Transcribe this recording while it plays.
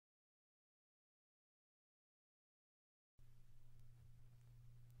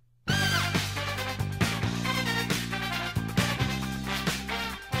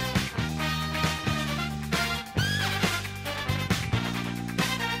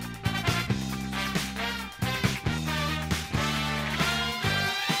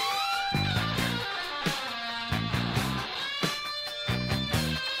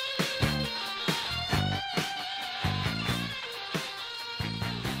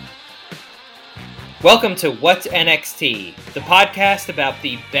Welcome to What's NXT, the podcast about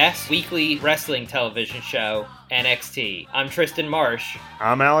the best weekly wrestling television show, NXT. I'm Tristan Marsh.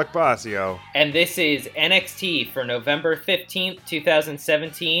 I'm Alec Basio. And this is NXT for November 15th,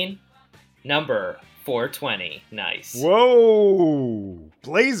 2017, number 420. Nice. Whoa!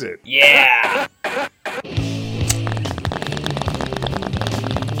 Blaze it. Yeah!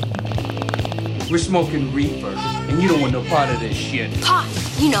 We're smoking reefer, and you don't want no part of this shit. Pot,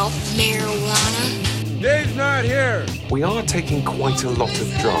 marijuana. Dave's not here. We are taking quite a lot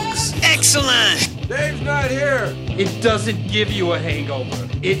of drugs. Excellent! Dave's not here. It doesn't give you a hangover.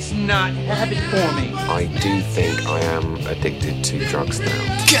 It's not habit forming. I do think I am addicted to drugs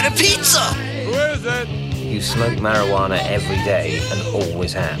now. Get a pizza! Who is it? You smoke marijuana every day and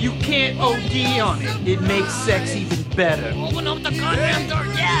always have. You can't OD on it. It makes sex even better. Open up the goddamn door,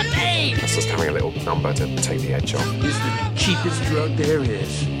 yeah, Dave! That's just having a little number to take the edge off. It's the cheapest drug there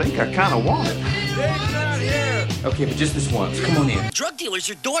is. I think I kind of want it. Dave's not here. Okay, but just this once. Come on in. Drug dealers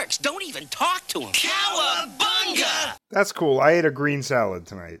are dorks. Don't even talk to them. Cowabunga! That's cool. I ate a green salad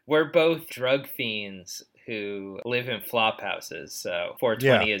tonight. We're both drug fiends who live in flop houses, so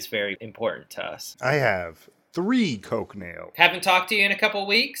 420 is very important to us. I have 3 Coke nails. Haven't talked to you in a couple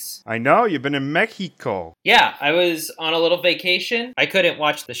weeks. I know, you've been in Mexico. Yeah, I was on a little vacation. I couldn't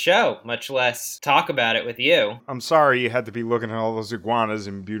watch the show, much less talk about it with you. I'm sorry you had to be looking at all those iguanas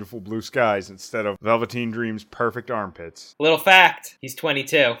in beautiful blue skies instead of Velveteen Dream's perfect armpits. Little fact, he's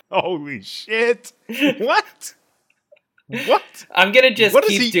 22. Holy shit! What? What? I'm gonna just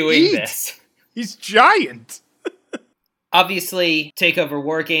keep doing this. He's giant! Obviously, TakeOver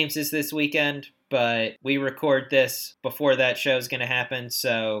War Games is this weekend, but we record this before that show's going to happen,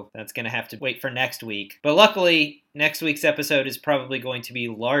 so that's going to have to wait for next week. But luckily, next week's episode is probably going to be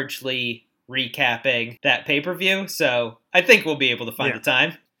largely recapping that pay-per-view, so I think we'll be able to find the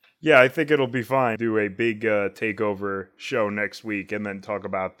time. Yeah, I think it'll be fine. Do a big TakeOver show next week and then talk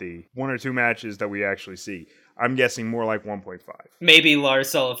about the 1 or 2 matches that we actually see. I'm guessing more like 1.5. Maybe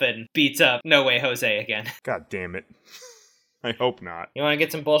Lars Sullivan beats up No Way Jose again. God damn it. I hope not. You want to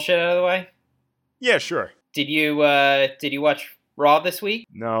get some bullshit out of the way? Yeah, sure. Did you watch Raw this week?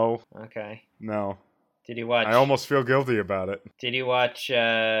 No. Okay. No. Did you watch... I almost feel guilty about it. Did you watch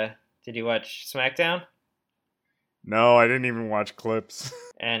SmackDown? No, I didn't even watch clips.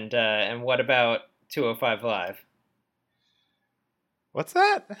 And what about 205 Live? What's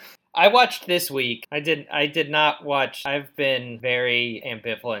that? I watched this week. I did not watch. I've been very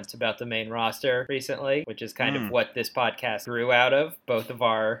ambivalent about the main roster recently, which is kind of what this podcast grew out of. Both of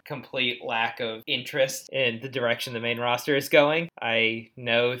our complete lack of interest in the direction the main roster is going. I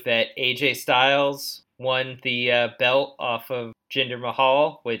know that AJ Styles won the belt off of Jinder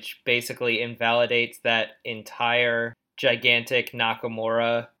Mahal, which basically invalidates that entire gigantic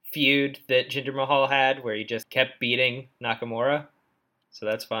Nakamura feud that Jinder Mahal had, where he just kept beating Nakamura. So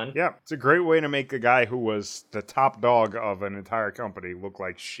that's fun. Yeah, it's a great way to make a guy who was the top dog of an entire company look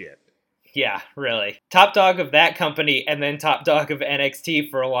like shit. Yeah, really. Top dog of that company and then top dog of NXT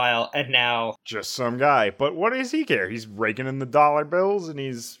for a while, and now... just some guy. But what does he care? He's raking in the dollar bills and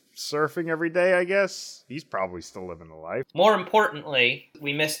he's surfing every day, I guess. He's probably still living the life. More importantly,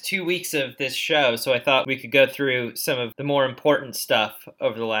 we missed 2 weeks of this show, so I thought we could go through some of the more important stuff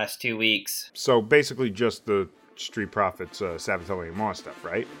over the last 2 weeks. So basically just the Street Profits, Sabatelli and Moss stuff,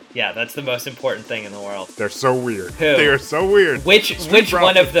 right? Yeah, that's the most important thing in the world. They're so weird. Who? They are so weird. Which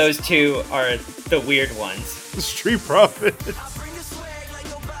one of those two are the weird ones? The Street Profits.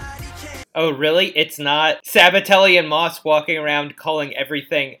 Oh, really? It's not Sabatelli and Moss walking around calling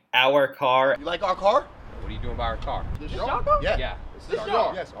everything our car? You like our car? What are you doing by our car? This is y'all car? Yeah. This is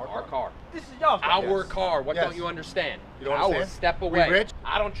y'all. Yes, our car. This is y'all car. Our car. What Yes. don't you understand? You don't understand? Step We away. rich?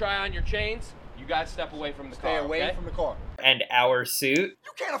 I don't try on your chains. You guys step away from the Stay car. away okay? from the car. And our suit?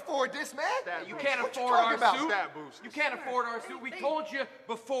 You can't afford this, man. You can't What you afford talking our about? suit. You can't afford our suit. We told you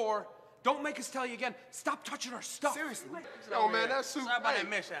before. Don't make us tell you again. Stop touching our stuff. Seriously. Yo, man, that suit,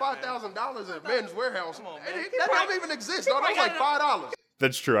 $5,000 at Men's Warehouse. That don't even exist, dog. That's like $5.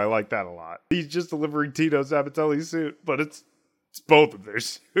 That's true. I like that a lot. He's just delivering Tito Sabatelli's suit, but it's both of their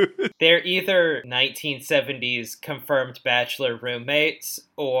suits. They're either 1970s confirmed bachelor roommates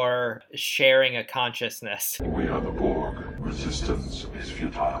or sharing a consciousness. We are the Borg. Resistance is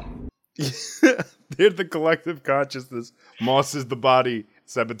futile. They're the collective consciousness. Moss is the body.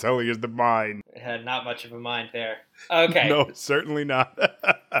 Sabatelli is the mind. Had not much of a mind there. Okay. No, certainly not.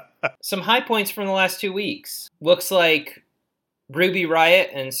 Some high points from the last 2 weeks. Looks like Ruby Riott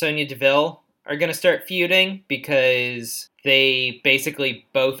and Sonya Deville are going to start feuding because they basically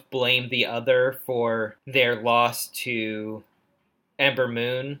both blame the other for their loss to Ember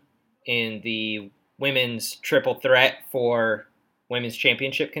Moon in the women's triple threat for women's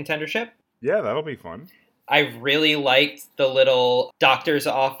championship contendership. Yeah, that'll be fun. I really liked the little doctor's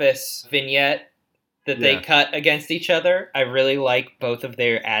office vignette that they cut against each other. I really like both of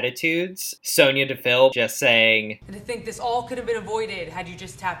their attitudes. Sonya Deville just saying, and to think this all could have been avoided had you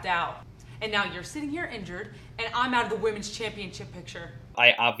just tapped out. And now you're sitting here injured, and I'm out of the women's championship picture.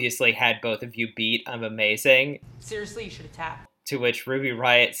 I obviously had both of you beat. I'm amazing. Seriously, you should have tapped. To which Ruby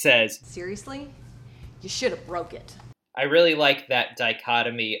Riott says, seriously? You should have broke it. I really like that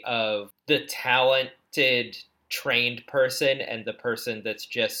dichotomy of the talented, trained person and the person that's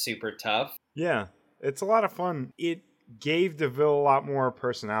just super tough. Yeah. It's a lot of fun. It gave DeVille a lot more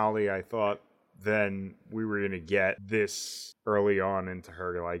personality, I thought, than we were going to get this early on into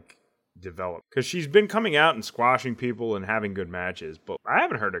her, like, develop. Because she's been coming out and squashing people and having good matches, but I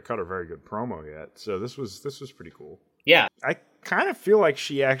haven't heard her cut a very good promo yet, so this was pretty cool. Yeah. I kind of feel like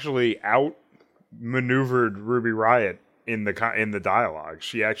she actually outmaneuvered Ruby Riott in the dialogue.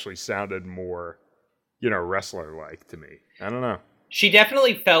 She actually sounded more, wrestler-like to me. I don't know. She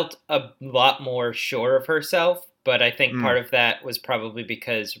definitely felt a lot more sure of herself, but I think part of that was probably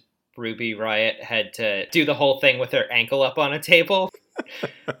because Ruby Riott had to do the whole thing with her ankle up on a table.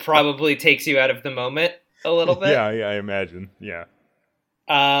 Probably takes you out of the moment a little bit. Yeah, I imagine. Yeah.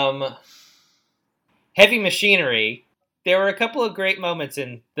 Heavy Machinery. There were a couple of great moments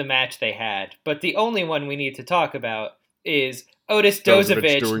in the match they had, but the only one we need to talk about is Otis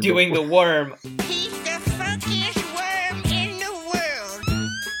Dozovich doing the worm. He's the funkiest worm in the world.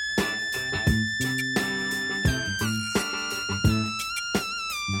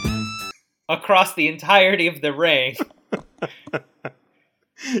 Across the entirety of the ring.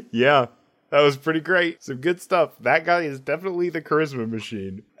 Yeah, that was pretty great. Some good stuff. That guy is definitely the charisma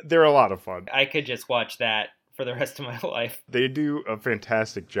machine. They're a lot of fun. I could just watch that for the rest of my life. They do a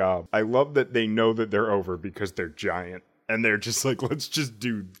fantastic job. I love that they know that they're over because they're giant. And they're just like, let's just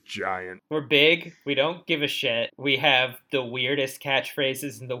do giant. We're big. We don't give a shit. We have the weirdest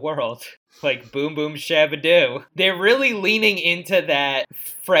catchphrases in the world. Like boom, boom, shabadoo. They're really leaning into that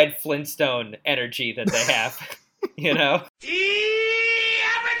Fred Flintstone energy that they have.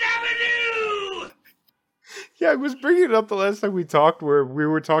 Yeah, I was bringing it up the last time we talked where we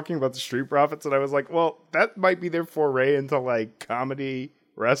were talking about the Street Profits, and I was like, well, that might be their foray into, like, comedy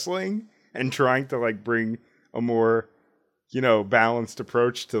wrestling and trying to, like, bring a more, balanced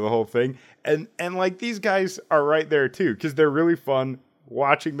approach to the whole thing. And like, these guys are right there, too, because they're really fun.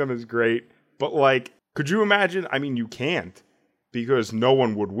 Watching them is great. But, like, could you imagine? I mean, you can't, because no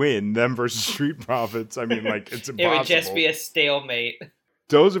one would win, them versus Street Profits. I mean, like, it's impossible. It would just be a stalemate.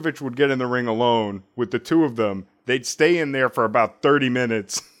 Dozovich would get in the ring alone with the two of them. They'd stay in there for about 30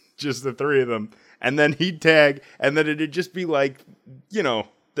 minutes, just the three of them. And then he'd tag, and then it'd just be like, the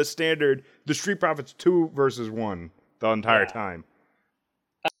standard, the Street Profits 2 versus 1 the entire time.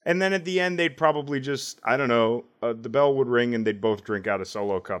 And then at the end, they'd probably just, I don't know, the bell would ring and they'd both drink out of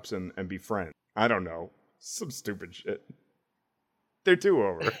solo cups and be friends. I don't know. Some stupid shit. They're too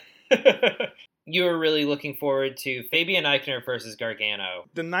over. You were really looking forward to Fabian Eichner versus Gargano.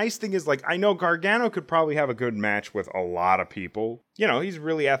 The nice thing is, like, I know Gargano could probably have a good match with a lot of people. He's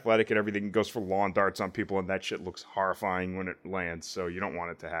really athletic and everything. He goes for lawn darts on people, and that shit looks horrifying when it lands, so you don't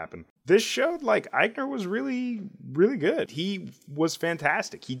want it to happen. This showed, like, Eichner was really, really good. He was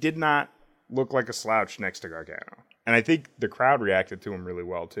fantastic. He did not look like a slouch next to Gargano. And I think the crowd reacted to him really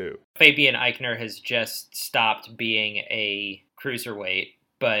well, too. Fabian Eichner has just stopped being a cruiserweight,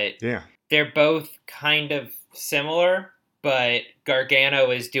 but... Yeah. They're both kind of similar, but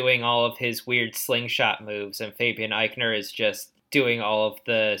Gargano is doing all of his weird slingshot moves, and Fabian Eichner is just doing all of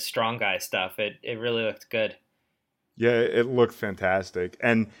the strong guy stuff. It really looked good. Yeah, it looked fantastic.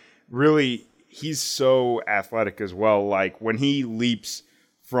 And really, he's so athletic as well. Like, when he leaps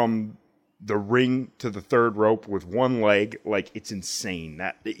from the ring to the third rope with one leg, like, it's insane.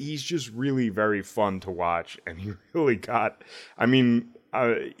 He's just really very fun to watch, and he really got...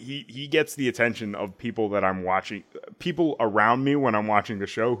 he gets the attention of people that I'm watching, people around me when I'm watching the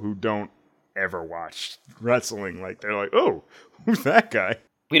show who don't ever watch wrestling. Like, they're like, oh, who's that guy?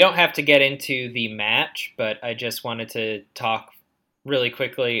 We don't have to get into the match, but I just wanted to talk really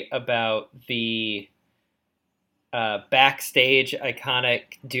quickly about the backstage iconic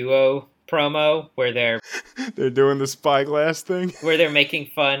duo promo where they're doing the spyglass thing, where they're making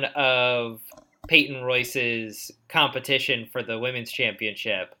fun of Peyton Royce's competition for the women's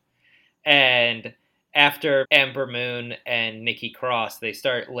championship. And after Ember Moon and Nikki Cross, they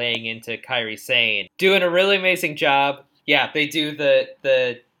start laying into Kairi Sane, doing a really amazing job. Yeah, they do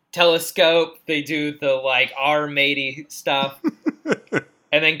the telescope, they do the like arm matey stuff.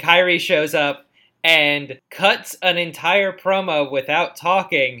 And then Kairi shows up and cuts an entire promo without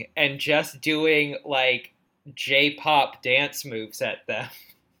talking and just doing, like, J-pop dance moves at them.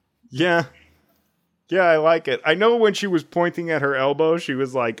 Yeah. Yeah, I like it. I know when she was pointing at her elbow, she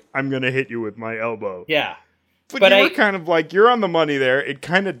was like, I'm going to hit you with my elbow. Yeah. But you were kind of like, you're on the money there. It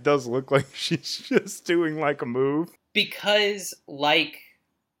kind of does look like she's just doing, like, a move. Because, like,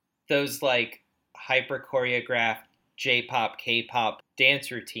 those, like, hyper-choreographed J-pop, K-pop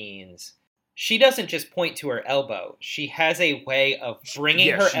dance routines, she doesn't just point to her elbow. She has a way of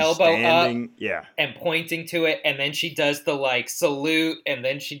bringing her elbow up and pointing to it, and then she does the, like, salute, and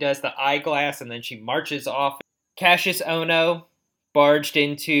then she does the eyeglass, and then she marches off. Cassius Ohno barged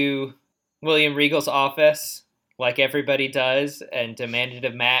into William Regal's office, like everybody does, and demanded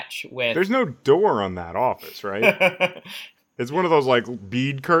a match with... There's no door on that office, right? It's one of those, like,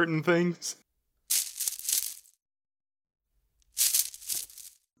 bead curtain things.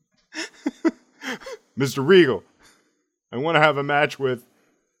 Mr. Regal, I want to have a match with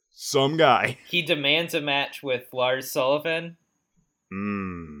some guy. He demands a match with Lars Sullivan.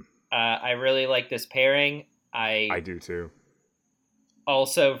 I really like this pairing. I do too.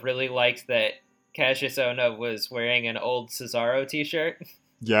 Also really liked that Cassius Ohno was wearing an old Cesaro t-shirt.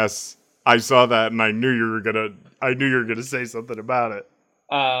 Yes, I saw that and I knew you were gonna say something about it.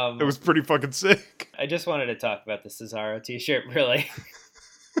 It was pretty fucking sick. I just wanted to talk about the Cesaro t-shirt, really.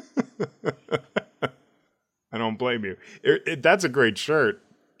 I don't blame you. That's a great shirt.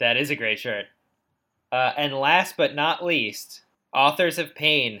 That is a great shirt. And last but not least, Authors of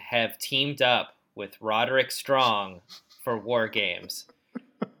Pain have teamed up with Roderick Strong for War Games.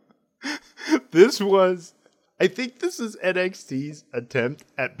 I think this is NXT's attempt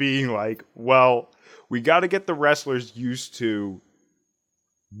at being like, well, we got to get the wrestlers used to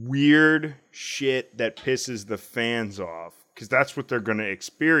weird shit that pisses the fans off, because that's what they're going to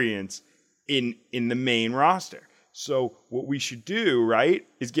experience in the main roster. So what we should do, right,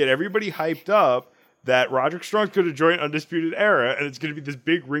 is get everybody hyped up that Roderick Strong's going to join Undisputed Era, and it's going to be this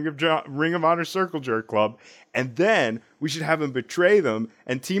big Ring of Honor Circle Jerk Club, and then we should have him betray them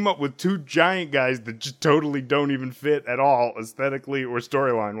and team up with two giant guys that just totally don't even fit at all, aesthetically or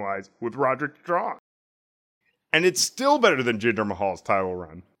storyline-wise, with Roderick Strong. And it's still better than Jinder Mahal's title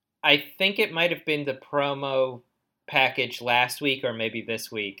run. I think it might have been the promo package last week or maybe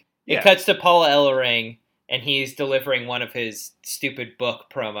this week. Yeah. It cuts to Paul Ellering, and he's delivering one of his stupid book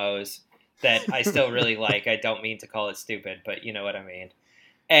promos that I still really like. I don't mean to call it stupid, but you know what I mean.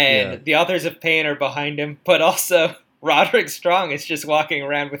 And the Authors of Pain are behind him, but also Roderick Strong is just walking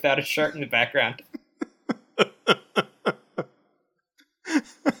around without a shirt in the background.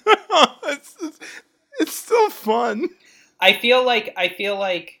 It's still fun. I feel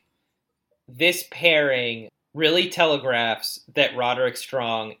like this pairing really telegraphs that Roderick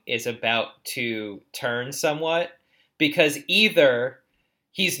Strong is about to turn somewhat, because either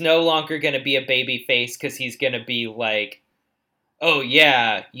he's no longer going to be a baby face because he's going to be like, oh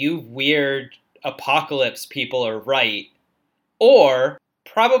yeah, you weird apocalypse people are right, or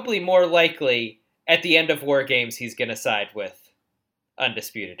probably more likely at the end of War Games he's going to side with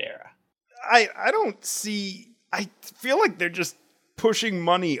Undisputed Era. I feel like they're just pushing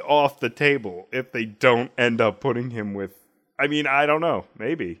money off the table if they don't end up putting him with... I mean, I don't know.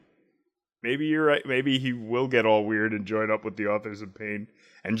 Maybe you're right. Maybe he will get all weird and join up with the Authors of Pain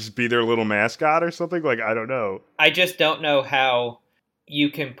and just be their little mascot or something. Like, I don't know. I just don't know how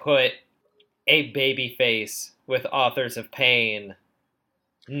you can put a baby face with Authors of Pain,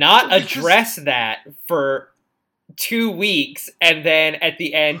 not address that for 2 weeks, and then at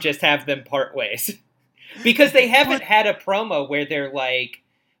the end just have them part ways. Because they haven't had a promo where they're like,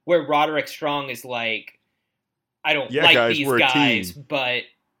 where Roderick Strong is like, I don't like guys, these guys, but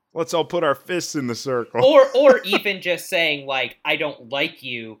let's all put our fists in the circle. Or even just saying like, I don't like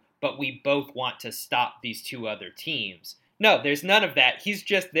you, but we both want to stop these two other teams. No, there's none of that. He's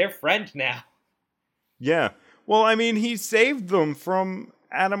just their friend now. Yeah. Well, I mean, he saved them from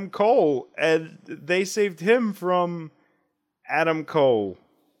Adam Cole, and they saved him from Adam Cole.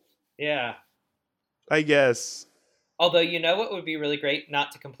 Yeah. I guess. Although, you know what would be really great,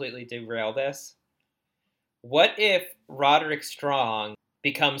 not to completely derail this? What if Roderick Strong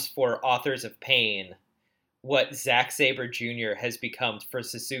becomes for Authors of Pain what Zack Sabre Jr. has become for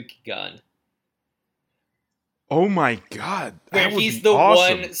Suzuki Gun? Oh my god. Where he's the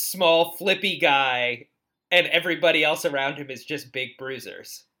awesome. One small flippy guy and everybody else around him is just big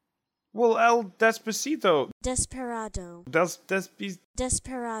bruisers. Well, El Despacito. Desperado.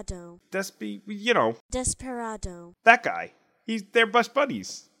 Desperado. You know. Desperado. That guy. They're best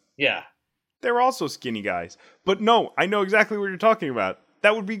buddies. Yeah. They're also skinny guys. But no, I know exactly what you're talking about.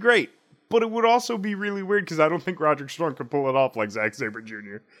 That would be great. but it would also be really weird because I don't think Roderick Strong could pull it off like Zack Sabre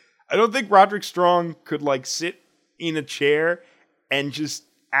Jr. I don't think Roderick Strong could like sit in a chair and just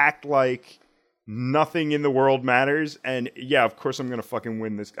act like nothing in the world matters. And yeah, of course I'm gonna fucking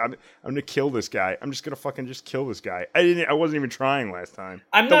win this. I'm gonna kill this guy. I'm just gonna fucking just kill this guy. I wasn't even trying last time.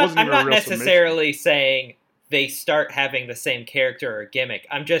 I'm not necessarily saying they start having the same character or gimmick.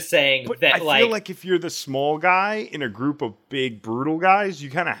 I'm just saying that I feel like if you're the small guy in a group of big brutal guys, you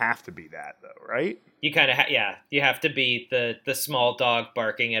kind of have to be that though, right? You kind of you have to be the small dog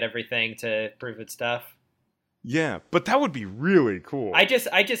barking at everything to prove its stuff. Yeah, but that would be really cool. I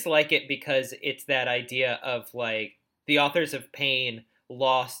just like it because it's that idea of like the Authors of Pain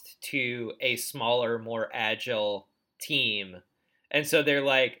lost to a smaller, more agile team. And so they're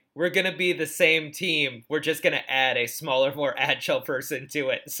like, we're going to be the same team. We're just going to add a smaller, more agile person to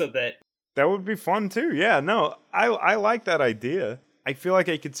it so that... That would be fun too. Yeah, no, I like that idea. I feel like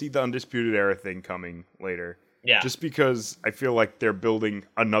I could see the Undisputed Era thing coming later. Yeah. Just because I feel like they're building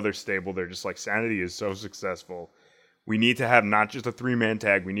another stable. They're just like, Sanity is so successful. We need to have not just a 3-man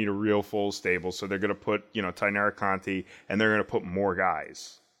tag. We need a real full stable. So they're going to put, Tainara Conti, and they're going to put more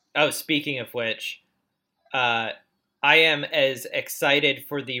guys. Oh, speaking of which, I am as excited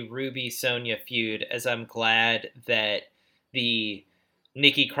for the Ruby-Sonya feud as I'm glad that the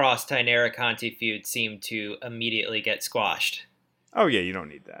Nikki Cross-Tainara Conti feud seemed to immediately get squashed. Oh, yeah, you don't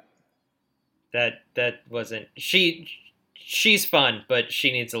need that. That wasn't... She's fun, but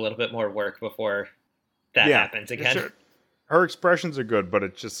she needs a little bit more work before that happens again. Sure. Her expressions are good, but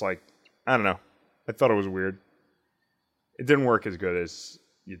it's just like, I don't know. I thought it was weird. It didn't work as good as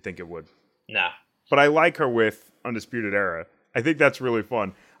you'd think it would. No. But I like her with Undisputed Era. I think that's really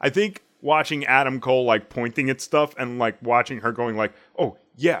fun. I think watching Adam Cole like pointing at stuff and like watching her going like, oh,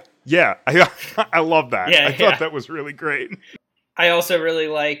 yeah. I love that. I thought that was really great. I also really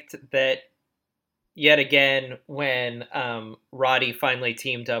liked that yet again when Roddy finally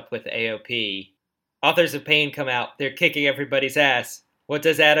teamed up with AOP. Authors of Pain come out. They're kicking everybody's ass. What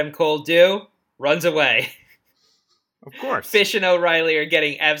does Adam Cole do? Runs away. Of course. Fish and O'Reilly are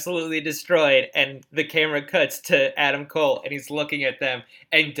getting absolutely destroyed, and the camera cuts to Adam Cole, and he's looking at them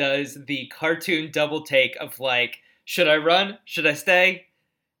and does the cartoon double take of like, should I run? Should I stay?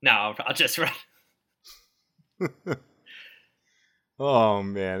 No, I'll just run. Oh,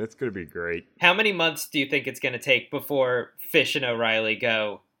 man, it's going to be great. How many months do you think it's going to take before Fish and O'Reilly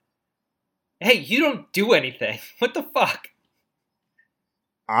go, hey, you don't do anything. What the fuck?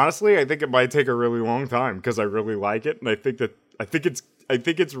 Honestly, I think it might take a really long time because I really like it, and I think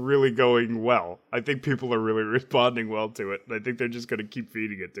it's really going well. I think people are really responding well to it, and I think they're just going to keep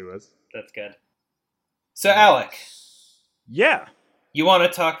feeding it to us. That's good. So, Alec. Yeah. You want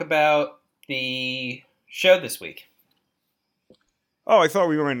to talk about the show this week? Oh, I thought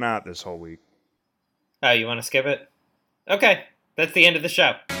we went not this whole week. Oh, you want to skip it? Okay, that's the end of the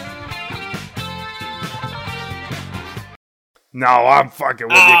show. No, I'm fucking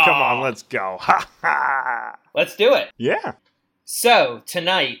with you. Come on, let's go. Ha ha. Let's do it. Yeah. So,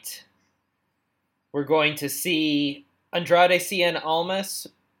 tonight, we're going to see Andrade, Cien, Almas,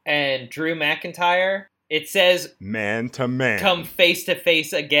 and Drew McIntyre. It says... Man to man. Come face to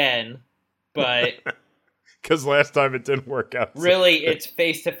face again, but... Because last time it didn't work out. Really, it's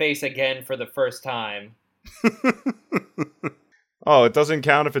face to face again for the first time. Oh, it doesn't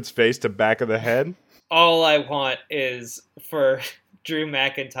count if it's face to back of the head? All I want is for Drew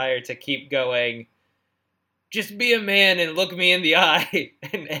McIntyre to keep going, just be a man and look me in the eye,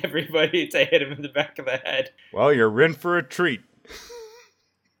 and everybody to hit him in the back of the head. Well, you're in for a treat.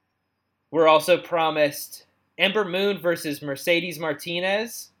 We're also promised Ember Moon versus Mercedes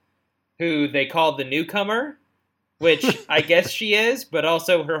Martinez, who they call the newcomer, which I guess she is, but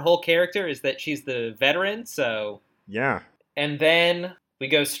also her whole character is that she's the veteran, so... Yeah. And then we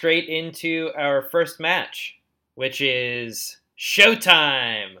go straight into our first match, which is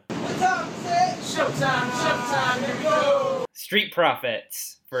Showtime! Showtime, here we go! Street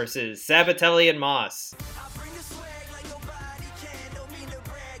Profits versus Sabatelli and Moss.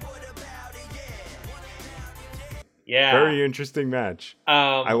 Yeah. Very interesting match.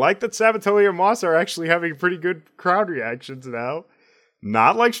 I like that Sabatelli and Moss are actually having pretty good crowd reactions now.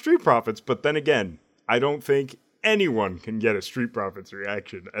 Not like Street Profits, but then again, I don't think anyone can get a Street Profits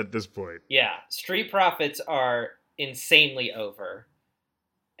reaction at this point. Yeah, Street Profits are insanely over,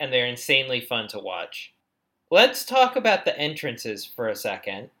 and they're insanely fun to watch. Let's talk about the entrances for a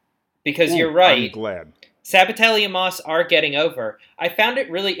second, because you're right. I'm glad. Sabatelli and Moss are getting over. I found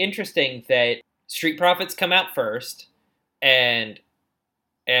it really interesting that Street Profits come out first, and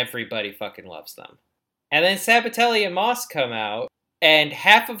everybody fucking loves them. And then Sabatelli and Moss come out, And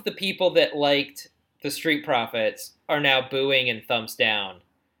half of the people that liked the Street Profits are now booing and thumbs down.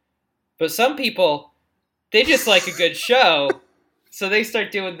 But some people, they just like a good show, so they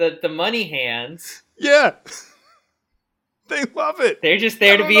start doing the money hands. Yeah. They love it. They're just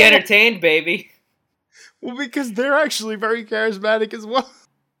there to be entertained, baby. Well, because they're actually very charismatic as well.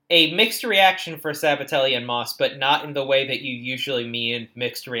 A mixed reaction for Sabatelli and Moss, but not in the way that you usually mean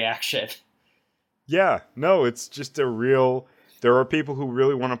mixed reaction. Yeah, no, it's just a real... There are people who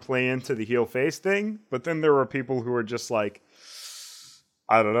really want to play into the heel face thing, but then there are people who are just like,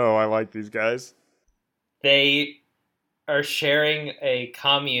 I don't know, I like these guys. They are sharing a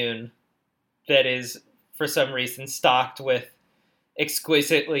commune that is, for some reason, stocked with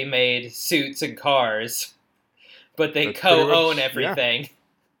exquisitely made suits and cars, but they co-own everything.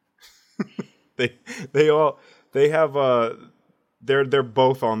 Yeah. They're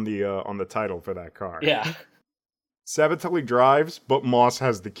both on the title for that car. Yeah. Sabatelli drives, but Moss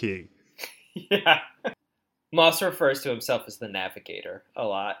has the key. Yeah. Moss refers to himself as the navigator a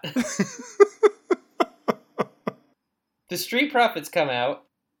lot. The Street Profits come out.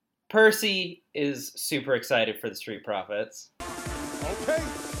 Percy is super excited for the Street Profits. Okay,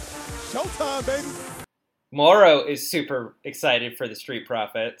 showtime, baby. Morrow is super excited for the Street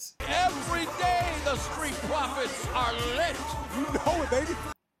Profits. Every day the Street Profits are lit. You know it, baby.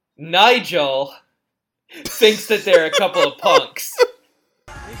 Nigel thinks that they're a couple of punks.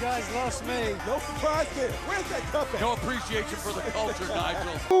 You guys lost me. No surprise there. Where's that cup at? No appreciation for the culture,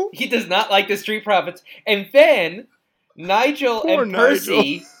 Nigel. He does not like the Street Profits. And then Nigel and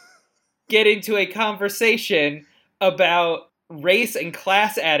Percy get into a conversation about race and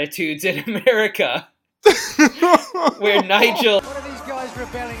class attitudes in America. Where Nigel... What are these guys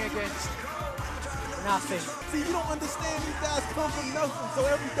rebelling against? Nothing. See, you don't understand, these guys come from nothing, so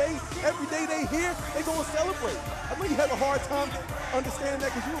every day they here, they gonna celebrate. I know you have a hard time understanding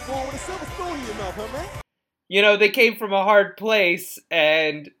that because you were born with a silver spoon in your mouth, huh, man? You know, they came from a hard place,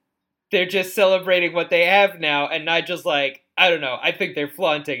 and they're just celebrating what they have now, and Nigel's like, I don't know, I think they're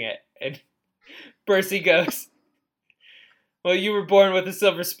flaunting it. And Percy goes, well, you were born with a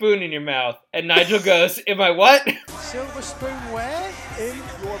silver spoon in your mouth. And Nigel goes, am I what? Silver spoon where? In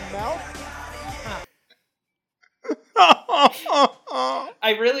your mouth?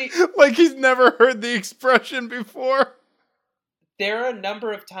 I really... Like he's never heard the expression before. There are a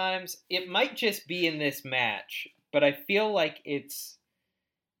number of times, it might just be in this match, but I feel like it's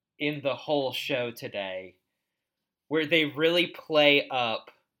in the whole show today, where they really play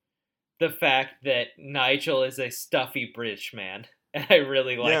up the fact that Nigel is a stuffy British man. And I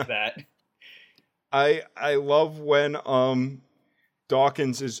really like that. I love when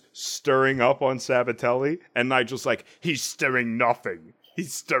Dawkins is stirring up on Sabatelli, and Nigel's like, he's stirring nothing.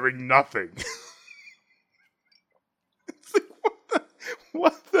 He's stirring nothing. It's like,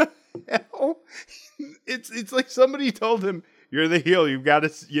 what the hell? It's like somebody told him, you're the heel, you're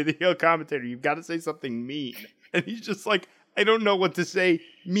the heel commentator, you've got to say something mean. And he's just like, I don't know what to say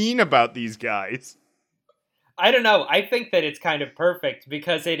mean about these guys. I don't know. I think that it's kind of perfect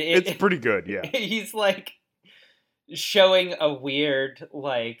because it's pretty good, yeah. He's like showing a weird,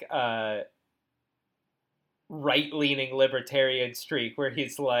 like, right-leaning libertarian streak where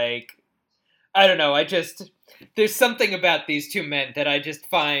he's like, I don't know, there's something about these two men that I just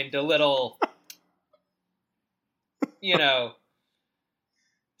find a little, you know,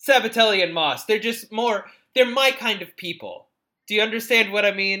 Sabatelli and Moss, they're my kind of people. Do you understand what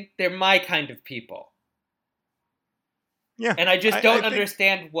I mean? They're my kind of people. Yeah. And I just don't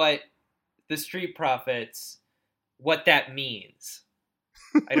understand what the Street Profits, what that means.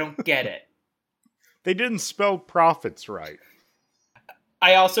 I don't get it. They didn't spell profits right.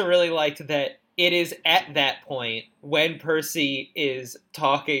 I also really liked that it is at that point when Percy is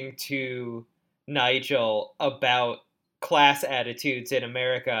talking to Nigel about class attitudes in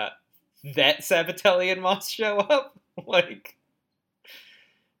America that Sabatelli and Moss show up. Like,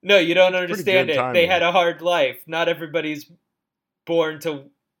 no, you don't understand it. Timing. They had a hard life. Not everybody's born to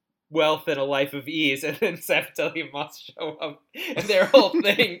wealth and a life of ease. And then Sabatelli and Moss show up, and their whole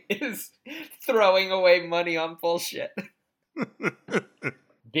thing is throwing away money on bullshit.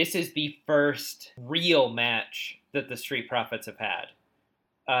 This is the first real match that the Street Profits have had.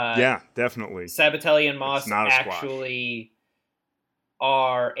 Yeah, definitely. Sabatelli and Moss actually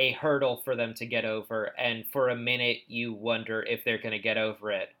are a hurdle for them to get over, and for a minute you wonder if they're going to get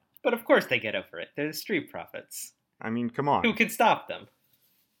over it. But of course they get over it. They're the Street Profits. I mean, come on. Who can stop them?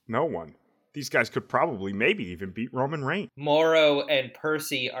 No one. These guys could probably maybe even beat Roman Reigns. Morrow and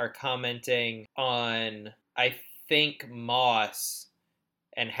Percy are commenting on, I think, Moss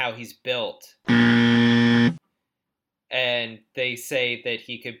and how he's built. And and they say that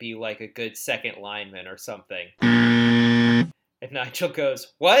he could be like a good second lineman or something. And Nigel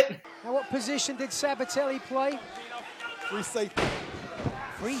goes, what? Now, what position did Sabatelli play? Free safety.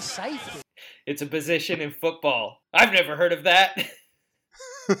 Free safety? It's a position in football. I've never heard of that.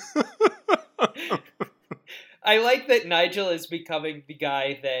 I like that Nigel is becoming the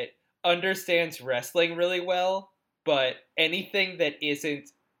guy that understands wrestling really well, but anything that isn't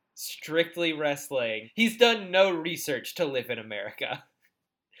strictly wrestling, he's done no research to live in America.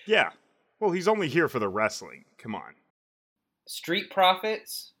 Yeah. Well, he's only here for the wrestling. Come on. Street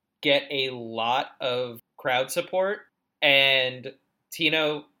Profits get a lot of crowd support, and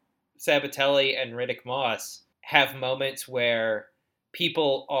Tino Sabatelli and Riddick Moss have moments where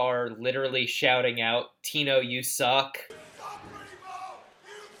people are literally shouting out, Tino, you suck.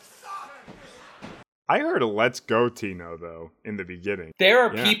 I heard a let's go Tino, though, in the beginning. There are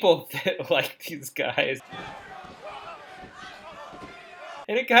people that like these guys.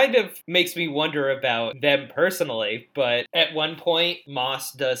 And it kind of makes me wonder about them personally, but at one point,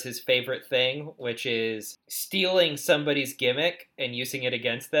 Moss does his favorite thing, which is stealing somebody's gimmick and using it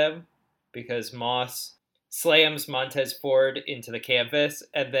against them, because Moss slams Montez Ford into the canvas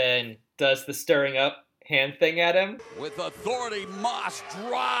and then does the stirring up hand thing at him. With authority, Moss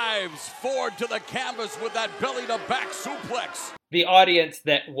drives Ford to the canvas with that belly-to-back suplex. The audience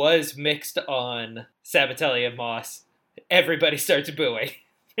that was mixed on Sabatelli and Moss, everybody starts booing.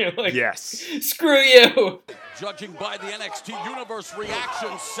 Like, yes. Screw you! Judging by the NXT Universe reaction,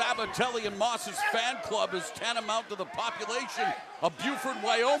 Sabatelli and Moss's fan club is tantamount to the population of Beaufort,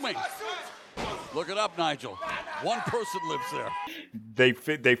 Wyoming. Look it up, Nigel. One person lives there.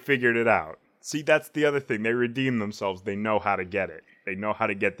 They figured it out. See, that's the other thing. They redeem themselves. They know how to get it. They know how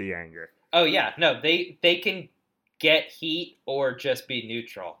to get the anger. Oh, yeah. No, they can get heat or just be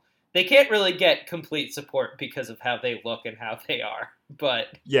neutral. They can't really get complete support because of how they look and how they are. But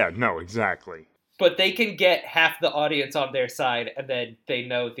yeah, no, exactly. But they can get half the audience on their side, and then they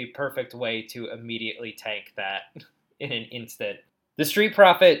know the perfect way to immediately tank that in an instant. The Street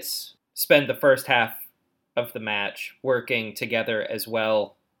Profits spend the first half of the match working together as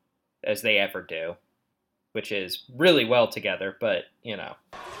well as they ever do, which is really well together, but, you know.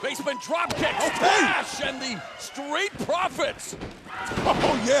 Basement dropkick, splash, and the Street Profits.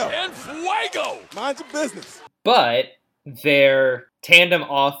 Oh, yeah. And Fuego. Mind your business. But their tandem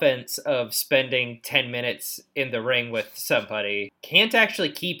offense of spending 10 minutes in the ring with somebody can't actually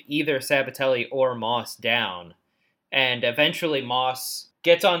keep either Sabatelli or Moss down. And eventually Moss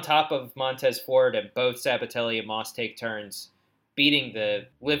gets on top of Montez Ford, and both Sabatelli and Moss take turns beating the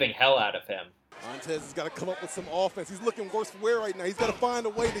living hell out of him. Montez has got to come up with some offense. He's looking worse for wear right now. He's got to find a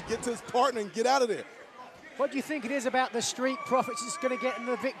way to get to his partner and get out of there. What do you think it is about the Street Profits that's going to get in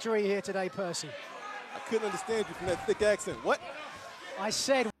the victory here today, Percy? I couldn't understand you from that thick accent. What? I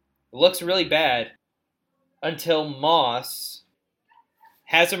said... Looks really bad until Moss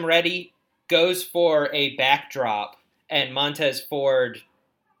has him ready, goes for a backdrop, and Montez Ford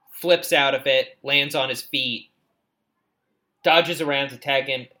flips out of it, lands on his feet, dodges around to tag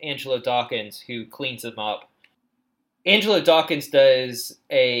in Angelo Dawkins, who cleans him up. Angelo Dawkins does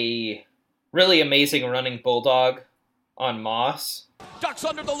a really amazing running bulldog on Moss. Ducks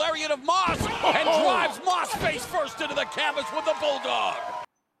under the lariat of Moss and drives Moss face first into the canvas with the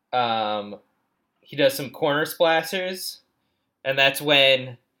bulldog. He does some corner splashers, and that's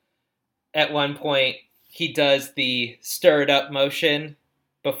when, at one point, he does the stir it up motion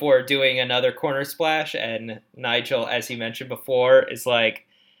before doing another corner splash, and Nigel, as he mentioned before, is like,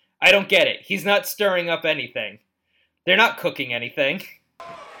 I don't get it. He's not stirring up anything. They're not cooking anything.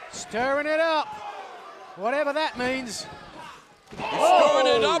 Stirring it up. Whatever that means. He's stirring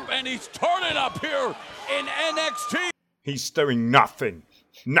it up, and he's turning up here in NXT. He's stirring nothing.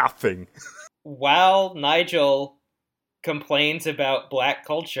 Nothing. While Nigel complains about black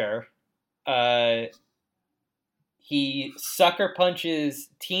culture, he sucker punches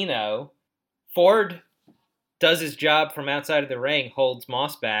Tino. Ford does his job from outside of the ring, holds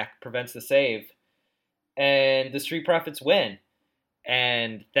Moss back, prevents the save, and the Street Profits win.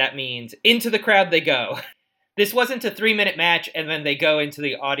 And that means into the crowd they go. This wasn't a 3-minute match and then they go into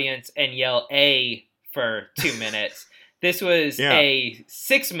the audience and yell A for 2 minutes. This was a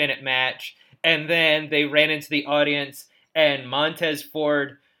 6-minute match, and then they ran into the audience and Montez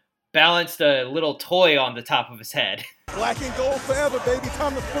Ford balanced a little toy on the top of his head. Black and gold forever, baby.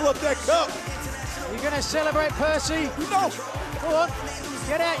 Time to fill up that cup. You're going to celebrate, Percy? No. Go on.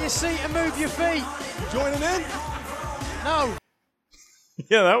 Get out your seat and move your feet. You joining in? No.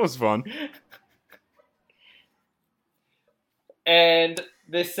 Yeah, that was fun. And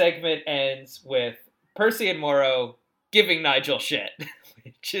this segment ends with Percy and Morrow giving Nigel shit,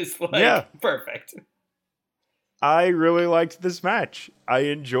 which is like perfect. I really liked this match.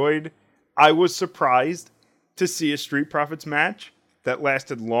 I was surprised to see a Street Profits match that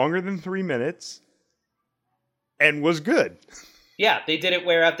lasted longer than 3 minutes and was good. Yeah, they didn't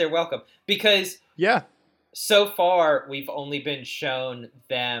wear out their welcome. Because so far, we've only been shown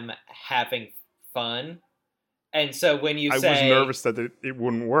them having fun. And so when you say... I was nervous that it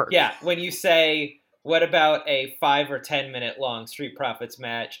wouldn't work. Yeah, when you say, what about a 5 or 10 minute long Street Profits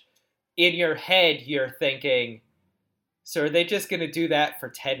match? In your head, you're thinking... So are they just going to do that for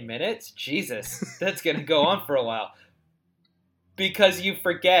 10 minutes? Jesus, that's going to go on for a while. Because you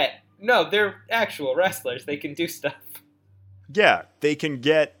forget, no, they're actual wrestlers. They can do stuff. Yeah, they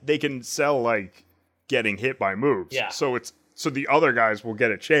can sell, like, getting hit by moves. Yeah. So the other guys will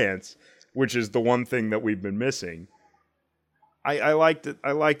get a chance, which is the one thing that we've been missing. I liked it.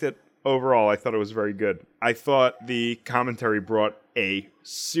 I liked it overall. I thought it was very good. I thought the commentary brought a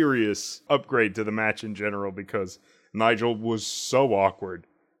serious upgrade to the match in general because Nigel was so awkward,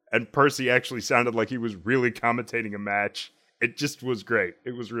 and Percy actually sounded like he was really commentating a match. It just was great.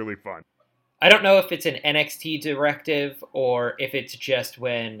 It was really fun. I don't know if it's an NXT directive or if it's just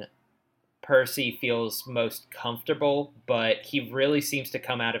when Percy feels most comfortable, but he really seems to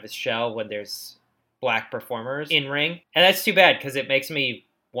come out of his shell when there's black performers in ring. And that's too bad because it makes me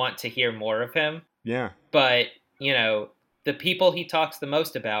want to hear more of him. Yeah. But, you know, the people he talks the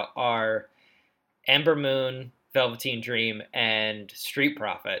most about are Ember Moon, Velveteen Dream, and Street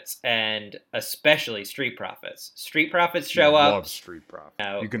Profits, and especially Street Profits. Street Profits show up. I love Street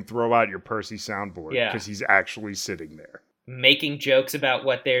Profits. You can throw out your Percy soundboard because he's actually sitting there. Making jokes about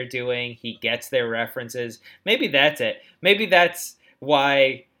what they're doing. He gets their references. Maybe that's it. Maybe that's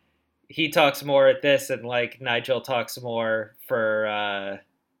why he talks more at this and, like, Nigel talks more for, I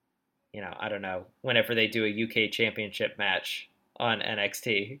don't know, whenever they do a UK Championship match on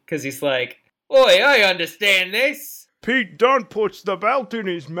NXT. Because he's like, oi, I understand this. Pete Dunne puts the belt in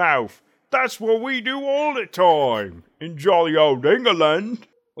his mouth. That's what we do all the time in jolly old England.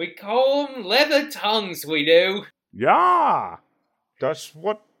 We call 'em leather tongues, we do. Yeah. That's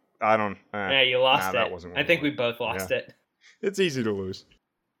what... I don't... yeah, you lost it. That wasn't I think we both lost it. It's easy to lose.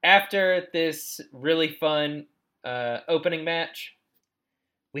 After this really fun opening match,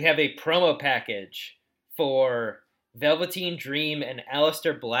 we have a promo package for Velveteen Dream and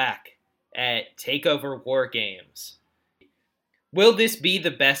Aleister Black at TakeOver War Games. Will this be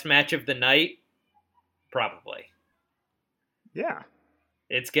the best match of the night? Probably. Yeah.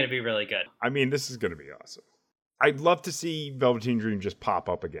 It's going to be really good. I mean, this is going to be awesome. I'd love to see Velveteen Dream just pop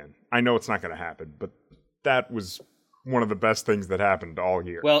up again. I know it's not going to happen, but that was one of the best things that happened all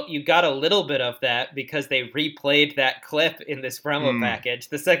year. Well, you got a little bit of that because they replayed that clip in this promo package.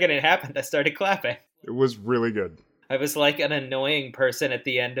 The second it happened, I started clapping. It was really good. I was like an annoying person at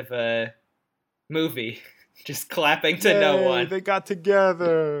the end of a movie, just clapping to no one. They got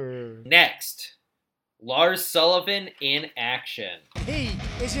together. Next, Lars Sullivan in action. He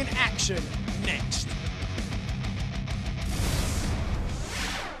is in action next.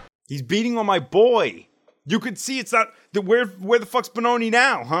 He's beating on my boy. You could see it's not... Where the fuck's Benoni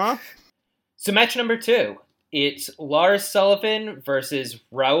now, huh? So match number 2. It's Lars Sullivan versus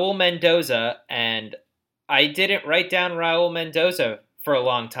Raul Mendoza, and I didn't write down Raul Mendoza for a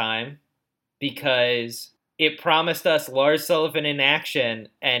long time because it promised us Lars Sullivan in action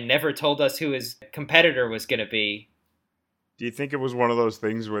and never told us who his competitor was going to be. Do you think it was one of those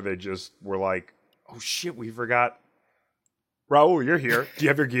things where they just were like, oh shit, we forgot. Raul, you're here. Do you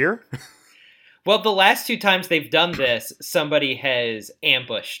have your gear? Well, the last 2 times they've done this, somebody has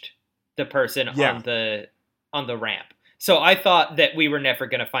ambushed the person on the ramp. So I thought that we were never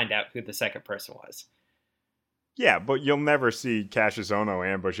going to find out who the second person was. Yeah, but you'll never see Cassius Ohno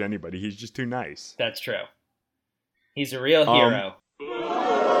ambush anybody. He's just too nice. That's true. He's a real hero.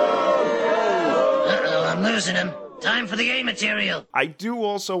 Uh-oh, I'm losing him. Time for the A material. I do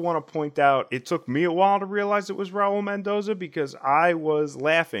also want to point out, it took me a while to realize it was Raul Mendoza because I was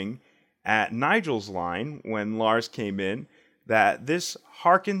laughing at Nigel's line when Lars came in that this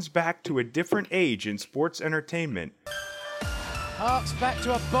harkens back to a different age in sports entertainment. Harks back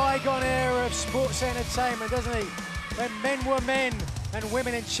to a bygone era of sports entertainment, doesn't he? When men were men and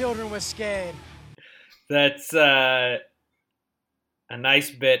women and children were scared. That's a nice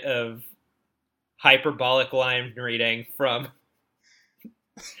bit of hyperbolic line reading from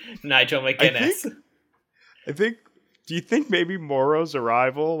Nigel McGuinness. I think do you think maybe Moro's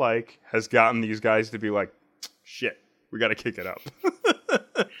arrival has gotten these guys to be like, shit, we got to kick it up?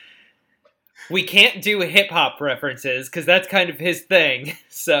 We can't do hip hop references because that's kind of his thing.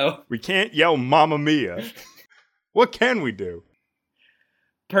 So we can't yell "Mamma Mia." What can we do?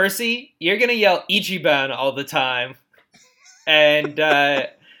 Percy, you're going to yell Ichiban all the time. And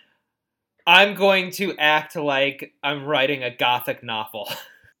I'm going to act like I'm writing a gothic novel.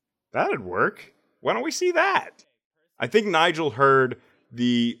 That'd work. Why don't we see that? I think Nigel heard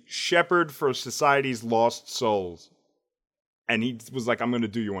the shepherd for society's lost souls. And he was like, I'm going to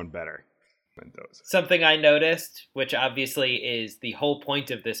do you one better. Mendoza. Something I noticed, which obviously is the whole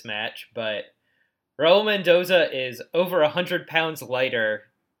point of this match, but Raul Mendoza is over 100 pounds lighter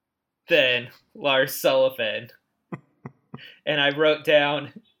than Lars Sullivan. And I wrote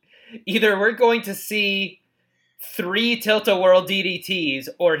down, either we're going to see 3 Tilt-A-Whirl DDTs,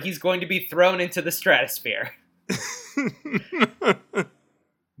 or he's going to be thrown into the stratosphere.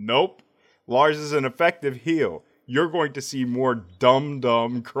 Nope. Lars is an effective heel. You're going to see more dumb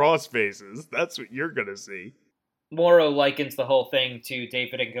crossfaces. That's what you're going to see. Morrow likens the whole thing to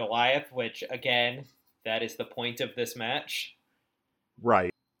David and Goliath, which, again, that is the point of this match.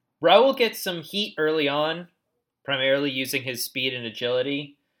 Right. Raul gets some heat early on, primarily using his speed and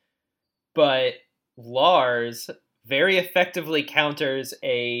agility, but Lars very effectively counters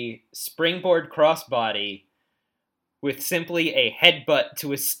a springboard crossbody with simply a headbutt to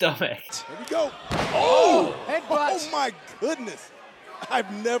his stomach. Here we go. Oh! Headbutt. Oh my goodness.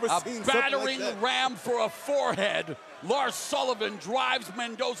 I've never seen something like battering that. ram for a forehead. Lars Sullivan drives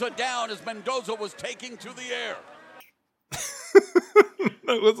Mendoza down as Mendoza was taking to the air.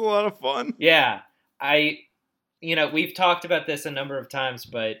 That was a lot of fun. Yeah. We've talked about this a number of times,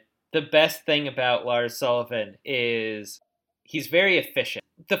 but the best thing about Lars Sullivan is he's very efficient.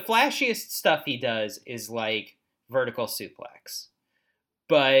 The flashiest stuff he does is like vertical suplex.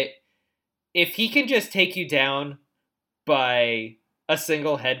 But if he can just take you down by a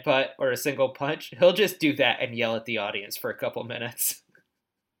single headbutt or a single punch, he'll just do that and yell at the audience for a couple minutes.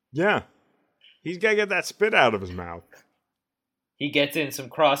 Yeah. He's got to get that spit out of his mouth. He gets in some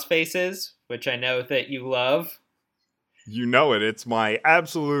cross faces, which I know that you love. You know it. It's my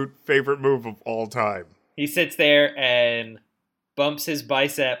absolute favorite move of all time. He sits there and bumps his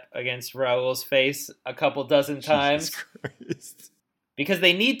bicep against Raul's face a couple dozen times. Jesus Christ. Because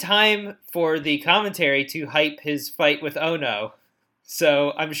they need time for the commentary to hype his fight with Ono.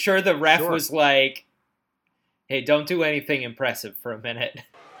 So I'm sure the ref was like, hey, don't do anything impressive for a minute.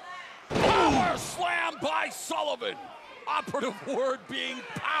 Power slam by Sullivan. Operative word being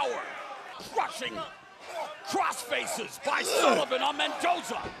power. Crushing crossfaces by Sullivan on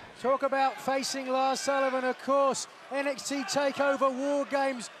Mendoza. Talk about facing Lars Sullivan, of course. NXT TakeOver War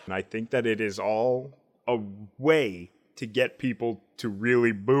Games. And I think that it is all a way to get people to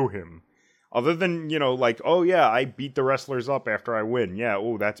really boo him. Other than, like, oh yeah, I beat the wrestlers up after I win. Yeah,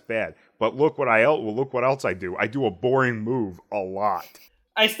 oh, that's bad. But look what else I do. I do a boring move a lot.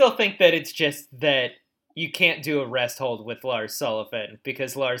 I still think that it's just that you can't do a rest hold with Lars Sullivan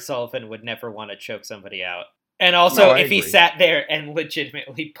because Lars Sullivan would never want to choke somebody out. And also, if he sat there and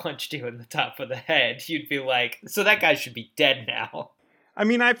legitimately punched you in the top of the head, you'd be like, so that guy should be dead now. I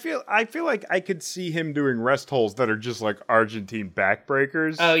mean, I feel like I could see him doing rest holds that are just like Argentine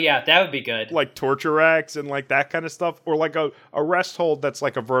backbreakers. Oh yeah, that would be good. Like torture racks and like that kind of stuff. Or like a rest hold that's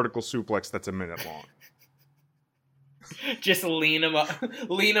like a vertical suplex that's a minute long. Just lean him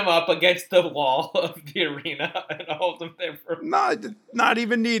up against the wall of the arena and hold him there for... Not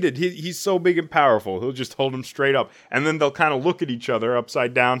even needed. He's so big and powerful. He'll just hold him straight up. And then they'll kind of look at each other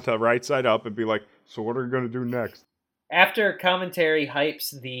upside down to right side up and be like, so what are we going to do next? After commentary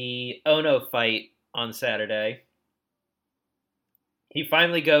hypes the Ono fight on Saturday, he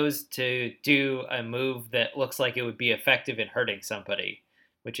finally goes to do a move that looks like it would be effective in hurting somebody,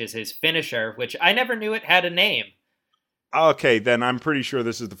 which is his finisher, which I never knew it had a name. Okay, then I'm pretty sure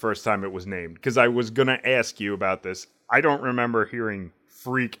this is the first time it was named, because I was going to ask you about this. I don't remember hearing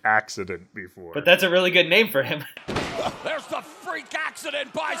Freak Accident before. But that's a really good name for him. There's the Freak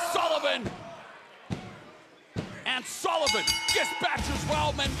Accident by Sullivan. And Sullivan dispatches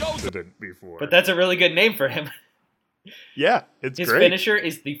Raul Mendoza. Before. But that's a really good name for him. Yeah, it's His great. His finisher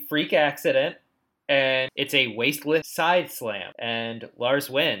is the Freak Accident, and it's a waist-lift side slam, and Lars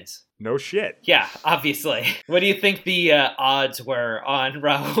wins. No shit. Yeah, obviously. What do you think the odds were on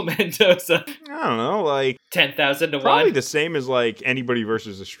Raul Mendoza? I don't know, like 10,000 to 1. Probably the same as like anybody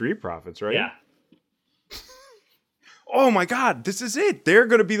versus the Street Profits, right? Yeah. Oh my God, this is it. They're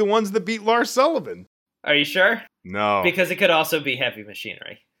going to be the ones that beat Lars Sullivan. Are you sure? No. Because it could also be Heavy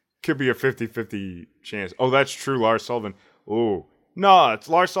Machinery. Could be a 50-50 chance. Oh, that's true, Lars Sullivan. Oh. No, it's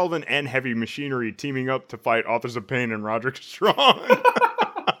Lars Sullivan and Heavy Machinery teaming up to fight Authors of Pain and Roderick Strong.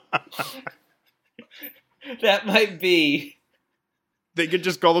 That might be They could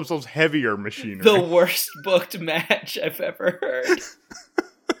just call themselves Heavier Machinery. The worst booked match I've ever heard.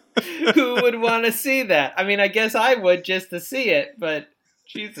 Who would want to see that? I mean, I guess I would just to see it, but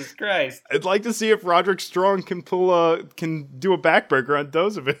Jesus Christ. I'd like to see if Roderick Strong can do a backbreaker on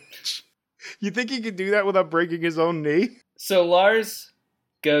Dozovich. You think he could do that without breaking his own knee? So Lars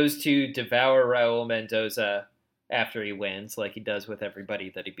goes to devour Raul Mendoza after he wins, like he does with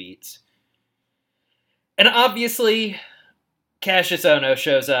everybody that he beats. And obviously, Cassius Ohno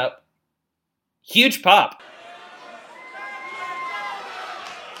shows up. Huge pop.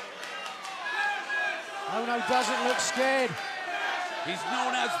 Ohno doesn't look scared. He's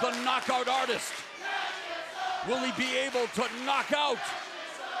known as the knockout artist. Will he be able to knock out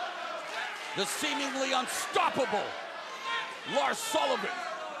the seemingly unstoppable Lars Sullivan?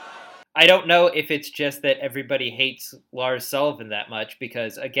 I don't know if it's just that everybody hates Lars Sullivan that much,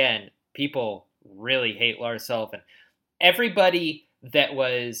 because, again, people really hate Lars Sullivan. Everybody that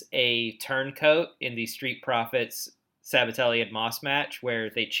was a turncoat in the Street Profits Sabatelli and Moss match where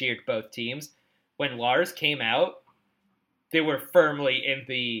they cheered both teams, when Lars came out, they were firmly in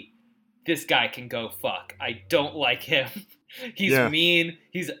the, this guy can go fuck. I don't like him. He's mean.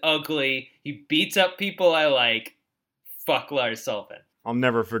 He's ugly. He beats up people I like. Fuck Lars Sullivan. I'll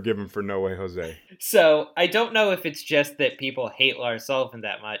never forgive him for No Way Jose. So I don't know if it's just that people hate Lars Sullivan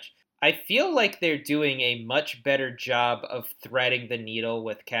that much. I feel like they're doing a much better job of threading the needle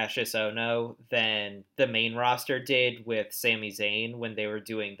with Cassius Ohno than the main roster did with Sami Zayn when they were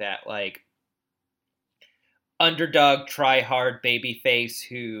doing that, like, underdog, try-hard babyface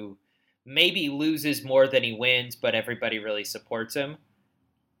who maybe loses more than he wins, but everybody really supports him.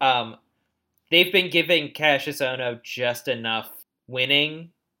 They've been giving Cassius Ohno just enough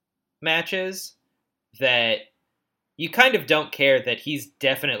winning matches that you kind of don't care that he's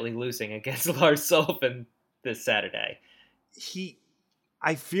definitely losing against Lars Sullivan this Saturday.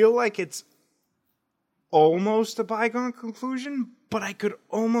 I feel like it's almost a bygone conclusion, but I could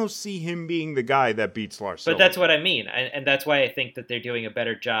almost see him being the guy that beats Lars Sullivan. But that's what I mean, and that's why I think that they're doing a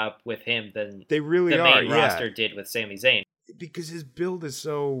better job with him than the main roster did with Sami Zayn. Because his build is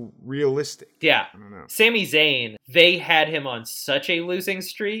so realistic. Yeah. I don't know. Sami Zayn, they had him on such a losing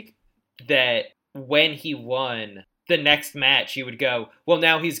streak that when he won the next match, you would go, well,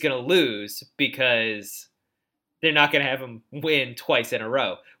 now he's going to lose because they're not going to have him win twice in a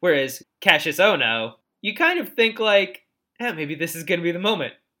row. Whereas Cassius Ohno, you kind of think like, maybe this is going to be the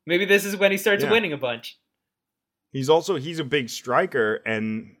moment. Maybe this is when he starts winning a bunch. He's a big striker,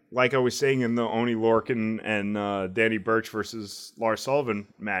 and like I was saying in the Oney Lorcan and Danny Burch versus Lars Sullivan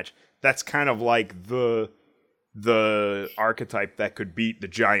match, that's kind of like the archetype that could beat the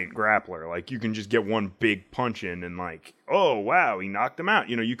giant grappler. Like, you can just get one big punch in and like, oh, wow, he knocked him out.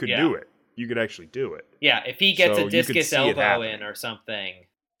 You know, you could do it. You could actually do it. Yeah, if he gets a discus elbow in or something.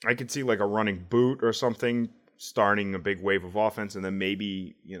 I could see like a running boot or something starting a big wave of offense, and then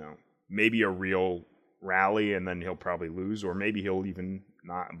maybe a real rally, and then he'll probably lose, or maybe he'll even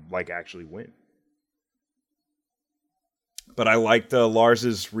not like actually win. But I liked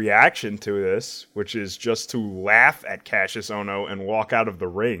Lars's reaction to this, which is just to laugh at Cassius Ohno and walk out of the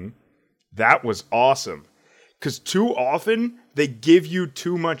ring. That was awesome. Because too often, they give you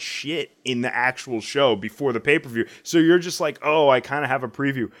too much shit in the actual show before the pay-per-view. So you're just like, oh, I kind of have a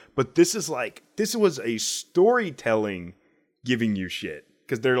preview. But this was a storytelling giving you shit.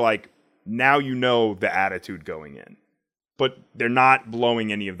 Because they're like, now you know the attitude going in. But they're not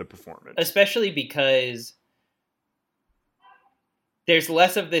blowing any of the performance. Especially because there's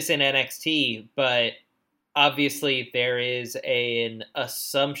less of this in NXT, but obviously there is an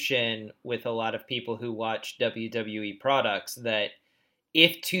assumption with a lot of people who watch WWE products that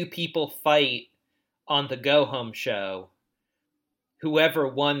if two people fight on the go-home show, whoever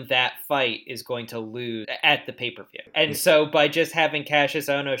won that fight is going to lose at the pay-per-view. And so by just having Cassius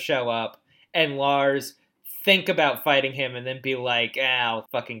Ohno show up and Lars think about fighting him and then be like, I'll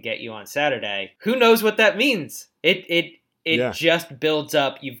fucking get you on Saturday, who knows what that means? It just builds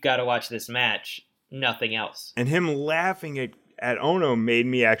up, you've got to watch this match, nothing else. And him laughing at Ohno made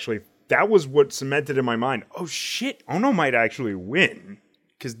me actually, that was what cemented in my mind, oh shit, Ohno might actually win.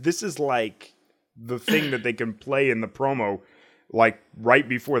 Because this is like the thing that they can play in the promo like right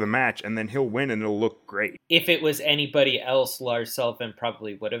before the match, and then he'll win and it'll look great. If it was anybody else, Lars Sullivan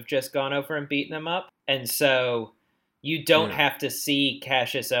probably would have just gone over and beaten him up. And so you don't have to see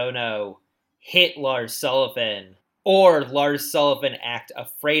Cassius Ohno hit Lars Sullivan or Lars Sullivan act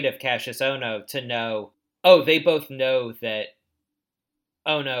afraid of Cassius Ohno to know, oh, they both know that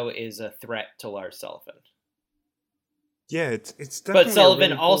Ohno is a threat to Lars Sullivan. Yeah, it's definitely. But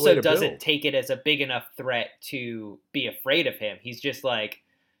Sullivan a really cool way to doesn't build. take it as a big enough threat to be afraid of him. He's just like,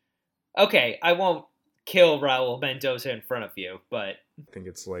 okay, I won't kill Raul Mendoza in front of you, but I think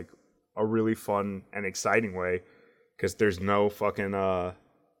it's like a really fun and exciting way because there's no fucking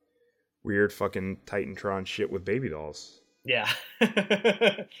weird fucking Titantron shit with baby dolls. yeah.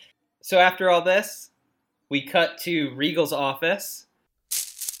 So after all this, we cut to Regal's office.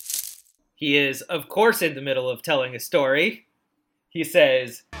 He is, of course, in the middle of telling a story. He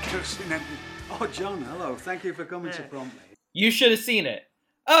says, "Oh, John, hello. Thank you for coming so promptly." "You should have seen it.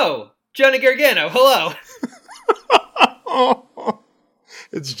 Oh, Johnny Gargano, hello."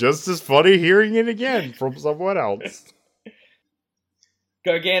 It's just as funny hearing it again from someone else.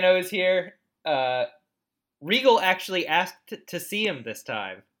 Gargano is here. Regal actually asked to see him this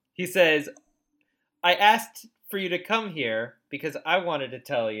time. He says, "I asked for you to come here because I wanted to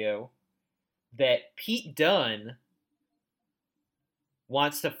tell you that Pete Dunne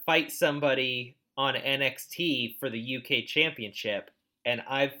wants to fight somebody on NXT for the UK Championship, and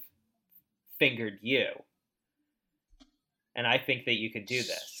I've fingered you. And I think that you could do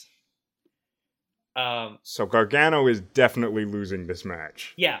this." So Gargano is definitely losing this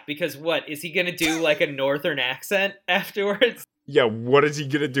match. Yeah, because what? Is he going to do like a northern accent afterwards? Yeah, what is he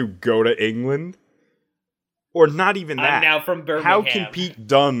going to do? Go to England? Or not even that. I'm now from Birmingham. How can Pete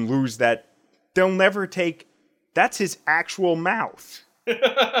Dunne lose that? They'll never take... That's his actual mouth.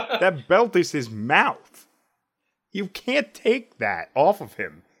 That belt is his mouth. You can't take that off of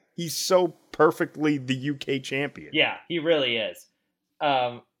him. He's so perfectly the UK champion. Yeah, he really is.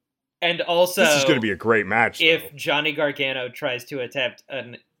 And also... This is going to be a great match, If though. Johnny Gargano tries to attempt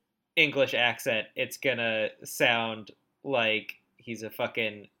an English accent, it's going to sound like he's a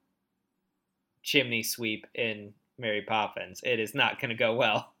fucking chimney sweep in Mary Poppins. It is not going to go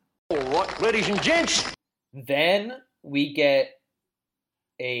well. All right, ladies and gents. Then we get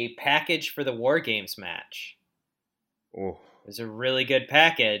a package for the War Games match. Oh. It was a really good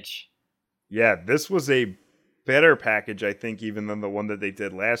package. Yeah, this was a better package, I think, even than the one that they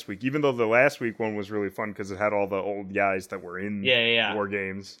did last week. Even though the last week one was really fun because it had all the old guys that were in War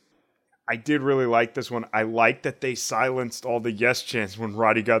Games. I did really like this one. I like that they silenced all the yes chants when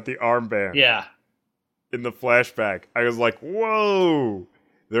Roddy got the armband. Yeah. In the flashback. I was like, whoa!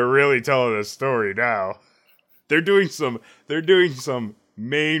 They're really telling a story now. They're doing some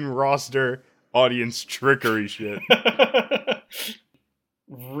main roster audience trickery shit.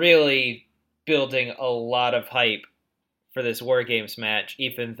 Really building a lot of hype for this War Games match,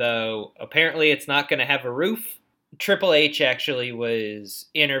 even though apparently it's not going to have a roof. Triple H actually was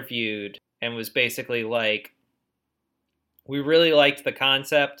interviewed and was basically like, we really liked the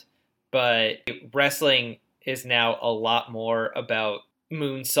concept, but wrestling is now a lot more about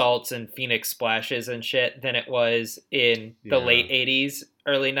moonsaults and Phoenix splashes and shit than it was in the late 80s,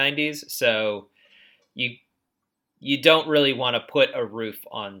 early 90s. So you don't really want to put a roof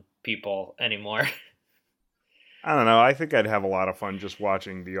on people anymore. I don't know. I think I'd have a lot of fun just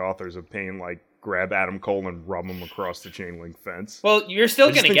watching the Authors of Pain like grab Adam Cole and rub him across the chain link fence. Well, you're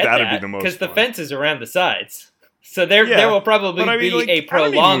still going to get that because the fence is around the sides. So there will probably be a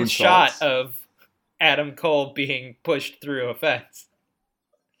prolonged shot of Adam Cole being pushed through a fence.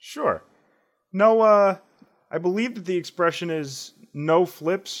 Sure. No, I believe that the expression is no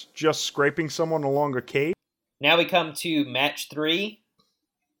flips, just scraping someone along a cage. Now we come to match 3.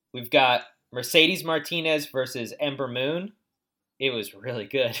 We've got Mercedes Martinez versus Ember Moon. It was really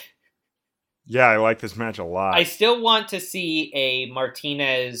good. Yeah, I like this match a lot. I still want to see a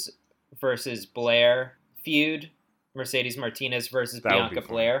Martinez versus Blair feud. Mercedes Martinez versus Bianca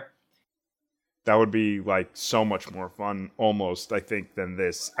Blair. That would be like so much more fun, almost, I think, than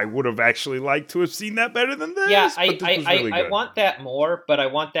this. I would have actually liked to have seen that better than this. Yeah, but this was really good. I want that more, but I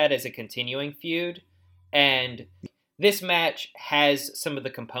want that as a continuing feud. And this match has some of the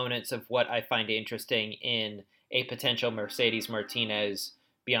components of what I find interesting in a potential Mercedes Martinez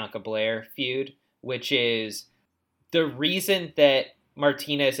Bianca Blair feud, which is the reason that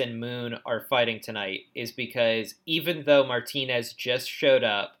Martinez and Moon are fighting tonight is because even though Martinez just showed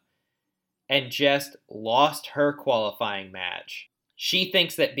up and just lost her qualifying match, she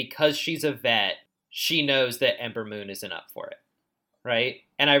thinks that because she's a vet, she knows that Ember Moon isn't up for it, right?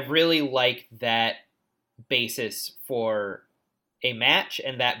 And I really like that basis for a match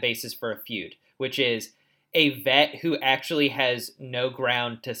and that basis for a feud, which is a vet who actually has no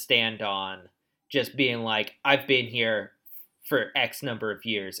ground to stand on, just being like, I've been here for X number of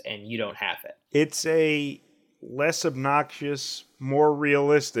years and you don't have it. It's a less obnoxious, more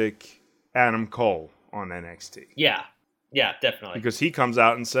realistic Adam Cole on NXT. Yeah. Yeah, definitely. Because he comes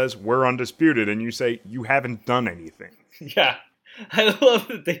out and says, we're undisputed, and you say, you haven't done anything. Yeah. I love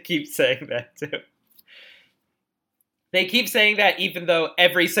that they keep saying that, too. They keep saying that even though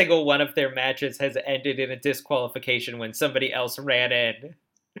every single one of their matches has ended in a disqualification when somebody else ran in.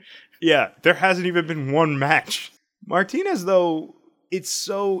 Yeah, there hasn't even been one match. Martinez, though, it's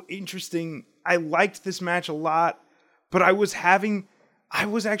so interesting. I liked this match a lot, but I was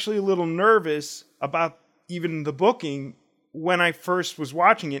actually a little nervous about even the booking when I first was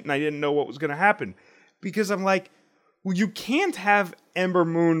watching it and I didn't know what was going to happen. Because I'm like, well, you can't have Ember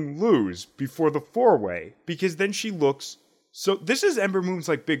Moon lose before the 4-way because then she looks... So this is Ember Moon's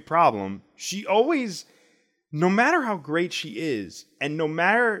like big problem. She always, no matter how great she is, and no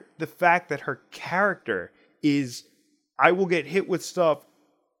matter the fact that her character is, I will get hit with stuff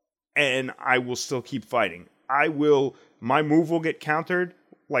and I will still keep fighting. My move will get countered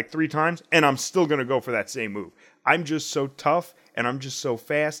like 3 times and I'm still going to go for that same move. I'm just so tough and I'm just so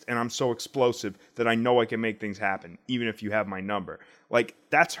fast and I'm so explosive that I know I can make things happen, even if you have my number. Like,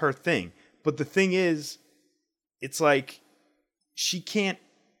 that's her thing. But the thing is, it's like, she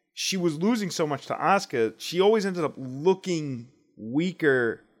was losing so much to Asuka, she always ended up looking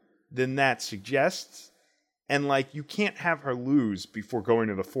weaker than that suggests. And, like, you can't have her lose before going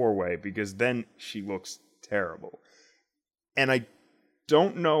to the 4-way because then she looks terrible. And I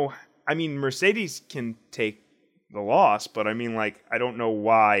don't know, I mean, Mercedes can take the loss, but I mean, like, I don't know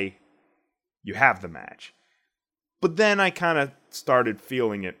why you have the match. But then I kind of started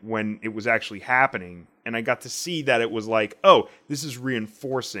feeling it when it was actually happening, and I got to see that it was like, oh, this is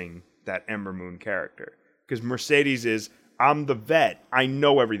reinforcing that Ember Moon character. Because Mercedes is, I'm the vet, I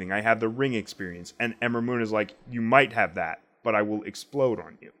know everything, I have the ring experience, and Ember Moon is like, you might have that, but I will explode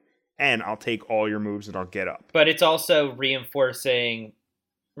on you. And I'll take all your moves and I'll get up. But it's also reinforcing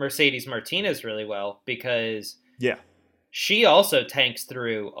Mercedes Martinez really well because... Yeah. She also tanks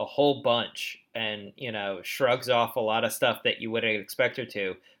through a whole bunch and, shrugs off a lot of stuff that you wouldn't expect her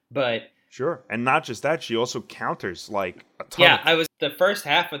to. But sure. And not just that, she also counters like a ton. Yeah, the first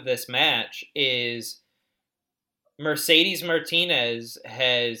half of this match is Mercedes Martinez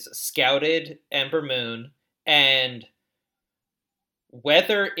has scouted Ember Moon, and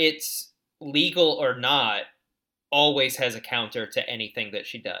whether it's legal or not, always has a counter to anything that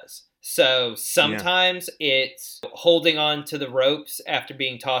she does. So sometimes it's holding on to the ropes after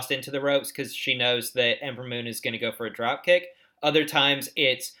being tossed into the ropes because she knows that Ember Moon is going to go for a drop kick. Other times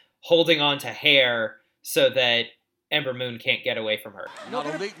it's holding on to hair so that Ember Moon can't get away from her. Not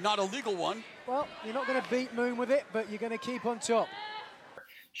a legal one. Well, you're not going to beat Moon with it, but you're going to keep on top.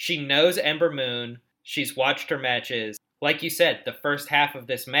 She knows Ember Moon. She's watched her matches. Like you said, the first half of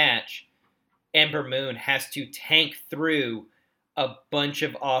this match, Ember Moon has to tank through a bunch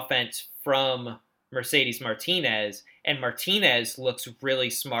of offense from Mercedes Martinez, and Martinez looks really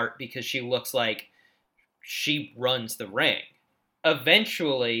smart because she looks like she runs the ring.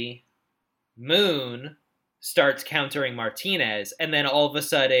 Eventually, Moon starts countering Martinez, and then all of a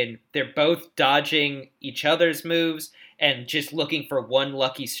sudden, they're both dodging each other's moves and just looking for one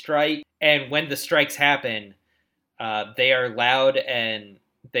lucky strike. And when the strikes happen, they are loud and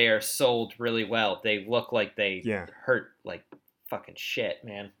they are sold really well. They look like they hurt like fucking shit,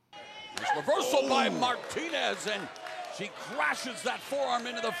 man. Nice reversal by Martinez, and she crashes that forearm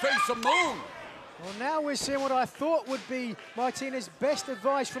into the face of Moon. Well, now we're seeing what I thought would be Martinez's best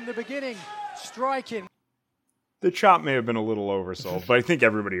advice from the beginning, striking. The chop may have been a little oversold, but I think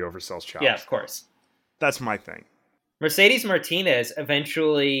everybody oversells chops. Yeah, of course. That's my thing. Mercedes Martinez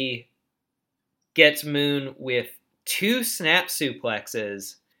eventually gets Moon with 2 snap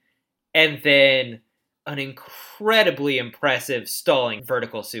suplexes and then an incredibly impressive stalling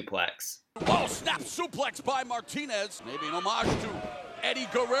vertical suplex. Oh, snap suplex by Martinez. Maybe an homage to Eddie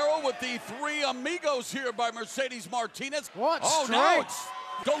Guerrero with the 3 amigos here by Mercedes Martinez. What? Oh, straight? now it's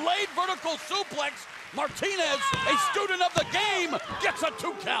delayed vertical suplex. Martinez, a student of the game, gets a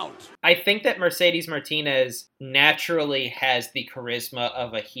 2 count. I think that Mercedes Martinez naturally has the charisma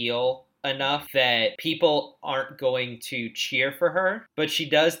of a heel enough that people aren't going to cheer for her, but she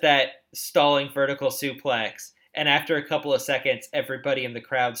does that stalling vertical suplex, and after a couple of seconds, everybody in the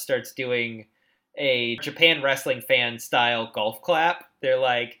crowd starts doing a Japan wrestling fan style golf clap. They're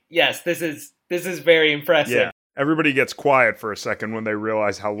like, yes, this is very impressive. Yeah. Everybody gets quiet for a second when they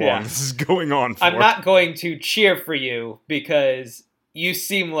realize how long this is going on for. I'm not going to cheer for you because you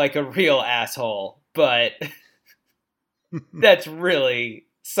seem like a real asshole, but that's really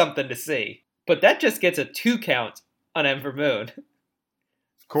something to see. But that just gets a 2 count on Ember Moon.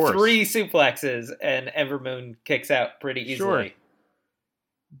 Of course. 3 suplexes and Ember Moon kicks out pretty easily. Sure.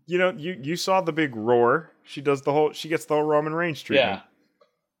 You know, you saw the big roar. She gets the whole Roman Reigns treatment.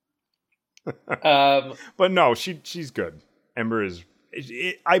 Yeah. But no, she's good. Ember is.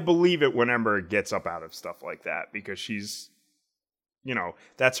 I believe it when Ember gets up out of stuff like that because she's, you know,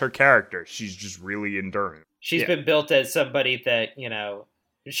 that's her character. She's just really enduring. She's been built as somebody that, you know,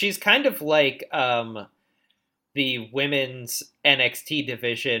 she's kind of like the women's NXT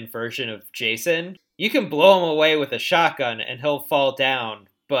division version of Jason. You can blow him away with a shotgun and he'll fall down.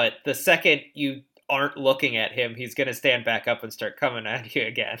 But the second you aren't looking at him, he's going to stand back up and start coming at you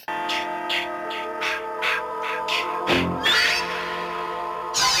again.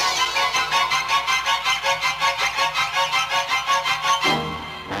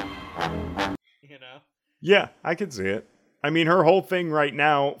 You know? Yeah, I can see it. I mean, her whole thing right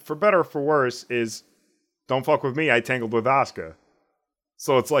now, for better or for worse, is don't fuck with me, I tangled with Asuka.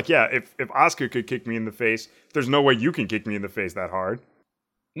 So it's like, yeah, if Asuka could kick me in the face, there's no way you can kick me in the face that hard.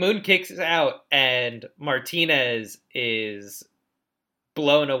 Moon kicks out, and Martinez is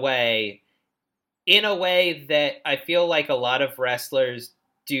blown away in a way that I feel like a lot of wrestlers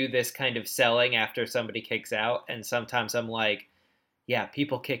do this kind of selling after somebody kicks out, and sometimes I'm like, yeah,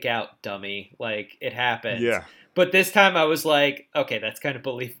 people kick out, dummy. Like, it happens. Yeah. But this time I was like, okay, that's kind of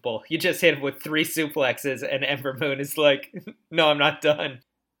believable. You just hit him with 3 suplexes, and Ember Moon is like, no, I'm not done.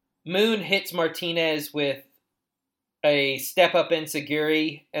 Moon hits Martinez with a step-up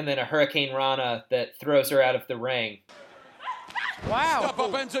enziguri, and then a Hurricane Rana that throws her out of the ring. Wow.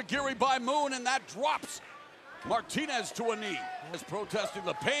 Step-up enziguri by Moon, and that drops Martinez to a knee. Is protesting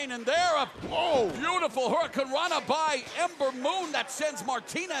the pain, and there, beautiful Hurricane Rana by Ember Moon that sends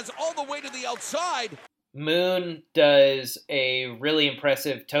Martinez all the way to the outside. Moon does a really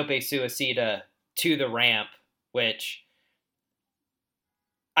impressive tope suicida to the ramp, which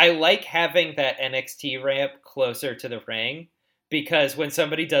I like having that NXT ramp closer to the ring, because when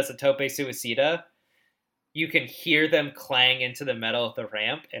somebody does a tope suicida, you can hear them clang into the metal of the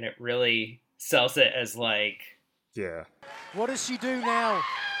ramp, and it really sells it as like... Yeah. What does she do now?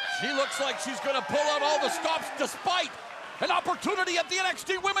 She looks like she's going to pull out all the stops despite an opportunity at the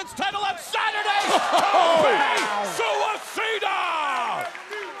NXT Women's title on Saturday. Suicida!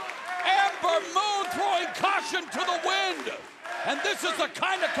 Ember Moon throwing caution to the wind. And this is the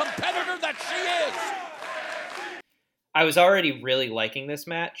kind of competitor that she is. I was already really liking this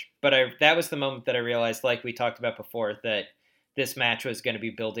match, but that was the moment that I realized, like we talked about before, that this match was going to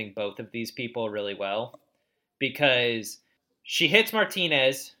be building both of these people really well. Because she hits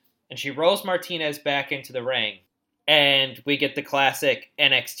Martinez, and she rolls Martinez back into the ring, and we get the classic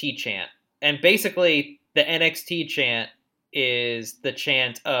NXT chant. And basically, the NXT chant is the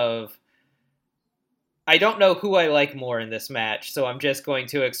chant of, I don't know who I like more in this match, so I'm just going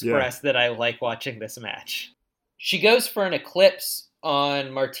to express that I like watching this match. She goes for an eclipse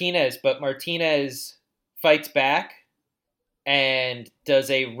on Martinez, but Martinez fights back and does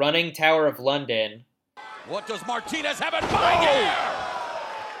a running Tower of London. What does Martinez have in mind here?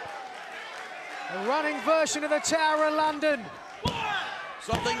 A running version of the Tower of London.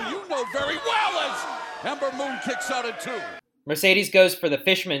 Something you know very well as Ember Moon kicks out at 2. Mercedes goes for the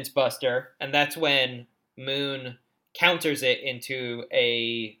Fisherman's Buster, and that's when Moon counters it into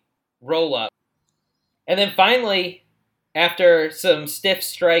a roll-up. And then finally, after some stiff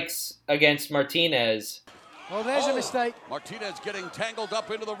strikes against Martinez... Well, there's a mistake. Martinez getting tangled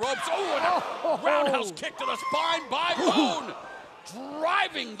up into the ropes. And a roundhouse kick to the spine by Moon.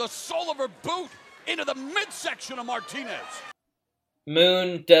 Driving the sole of her boot into the midsection of Martinez.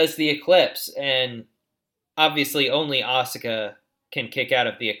 Moon does the Eclipse, and obviously only Asuka can kick out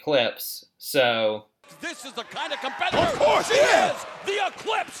of the Eclipse, so... This is the kind of competitor she is! The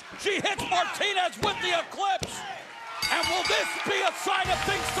Eclipse! She hits Martinez with the Eclipse! And will this be a sign of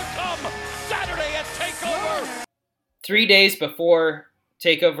things to come Saturday at TakeOver? 3 days before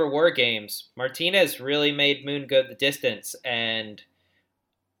TakeOver War Games, Martinez really made Moon go the distance, and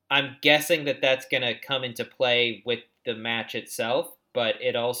I'm guessing that that's going to come into play with the match itself, but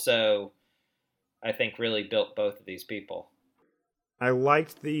it also, I think, really built both of these people. I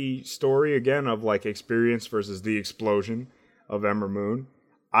liked the story, again, of like experience versus the explosion of Ember Moon.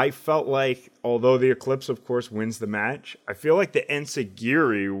 I felt like, although the Eclipse, of course, wins the match, I feel like the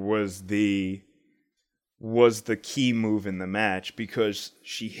enziguri was the key move in the match, because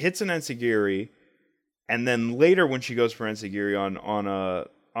she hits an enziguri, and then later when she goes for enziguri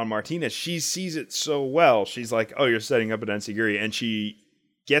on Martinez, she sees it so well. She's like, "Oh, you're setting up an enziguri," and she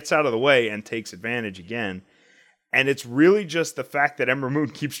gets out of the way and takes advantage again. And it's really just the fact that Ember Moon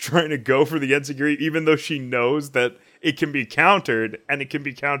keeps trying to go for the enziguri, even though she knows that it can be countered, and it can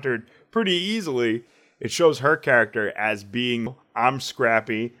be countered pretty easily, It shows her character as being, I'm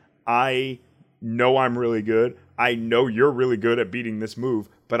scrappy. I know I'm really good. I know you're really good at beating this move,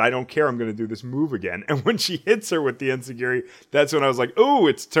 but I don't care. I'm going to do this move again. And when she hits her with the enziguri, that's when I was like, oh,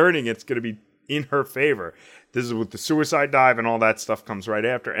 it's turning. It's going to be in her favor. This is with the suicide dive and all that stuff comes right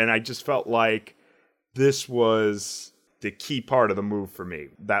after. And I just felt like this was the key part of the move for me.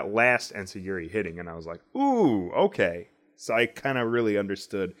 That last enziguri hitting. And I was like, ooh, okay. So I kind of really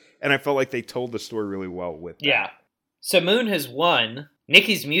understood. And I felt like they told the story really well with that. Yeah. So Moon has won.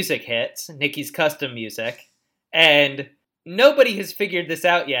 Nikki's music hits. Nikki's custom music. And nobody has figured this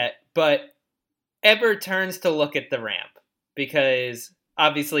out yet, but Ember turns to look at the ramp because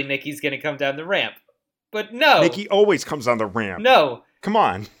obviously Nikki's going to come down the ramp. But no. Nikki always comes on the ramp. No. Come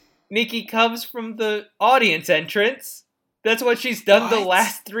on. Nikki comes from the audience entrance. That's what she's done the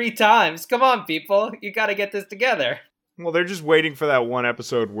last 3 times. Come on, people. You got to get this together. Well, they're just waiting for that one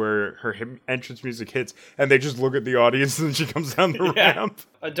episode where her entrance music hits and they just look at the audience and then she comes down the ramp.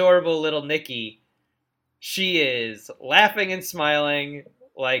 Adorable little Nikki. She is laughing and smiling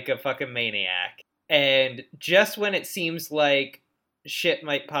like a fucking maniac. And just when it seems like shit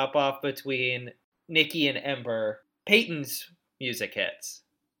might pop off between Nikki and Ember, Peyton's music hits.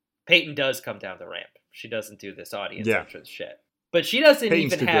 Peyton does come down the ramp. She doesn't do this audience entrance shit. But she doesn't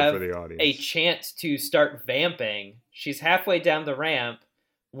Peyton's even have a chance to start vamping. She's halfway down the ramp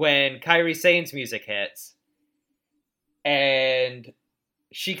when Kairi Sane's music hits. And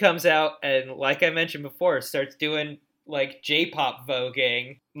she comes out and, like I mentioned before, starts doing like J-pop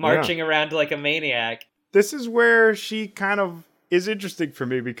voguing, marching around like a maniac. This is where she kind of is interesting for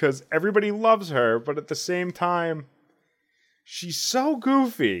me because everybody loves her, but at the same time, she's so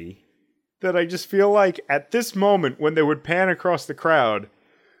goofy that I just feel like at this moment when they would pan across the crowd,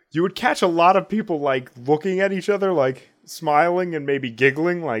 you would catch a lot of people like looking at each other, like smiling and maybe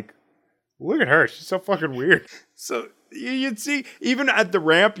giggling, like, look at her, she's so fucking weird. So you'd see, even at the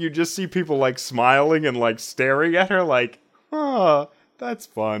ramp, you just see people like smiling and like staring at her like, oh, that's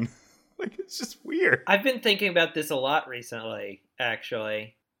fun. Like, it's just weird. I've been thinking about this a lot recently,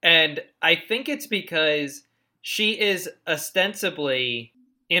 actually. And I think it's because she is ostensibly,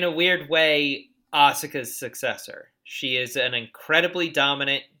 in a weird way, Asuka's successor. She is an incredibly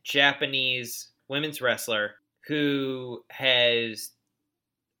dominant Japanese women's wrestler who has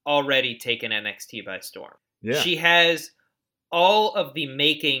already taken NXT by storm. Yeah. She has all of the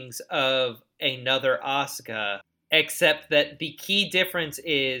makings of another Asuka, except that the key difference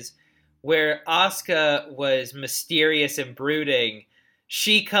is where Asuka was mysterious and brooding,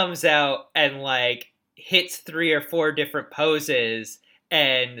 she comes out and like hits 3 or 4 different poses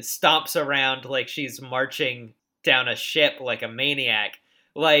and stomps around like she's marching down a ship like a maniac.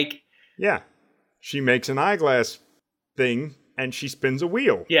 Like, yeah, she makes an eyeglass thing and she spins a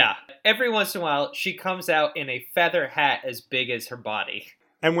wheel. Yeah. Every once in a while, she comes out in a feather hat as big as her body.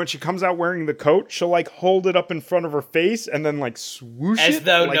 And when she comes out wearing the coat, she'll like hold it up in front of her face and then like swoosh it. As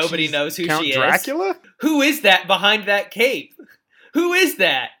though like nobody knows who Count she Dracula? is. Who is that behind that cape? Who is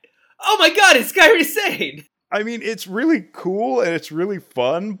that? Oh my god, it's Kairi Sane! I mean, it's really cool and it's really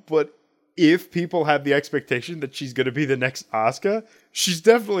fun, but if people have the expectation that she's going to be the next Asuka, she's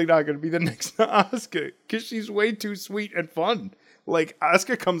definitely not going to be the next Asuka because she's way too sweet and fun. Like,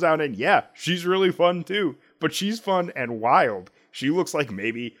 Asuka comes out and yeah, she's really fun too, but she's fun and wild. She looks like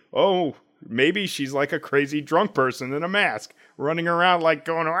maybe she's like a crazy drunk person in a mask running around like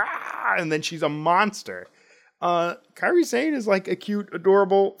going, ah, and then she's a monster. Kairi Sane is like a cute,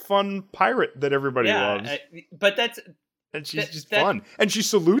 adorable, fun pirate that everybody loves. But and she's just fun. And she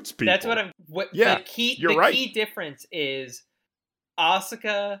salutes people. That's what the key difference is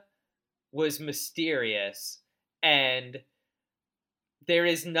Asuka was mysterious and there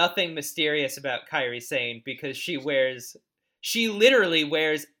is nothing mysterious about Kairi Sane because she literally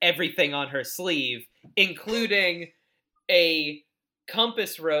wears everything on her sleeve, including a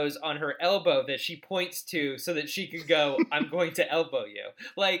compass rose on her elbow that she points to so that she can go, I'm going to elbow you.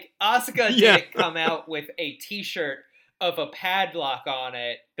 Like, Asuka didn't come out with a t-shirt of a padlock on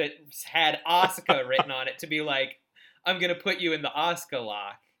it that had Asuka written on it to be like, I'm going to put you in the Asuka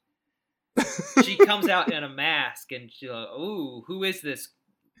lock. She comes out in a mask and she's like, ooh, who is this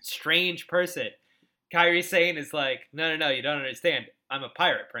strange person? Kairi Sane is like, no, you don't understand. I'm a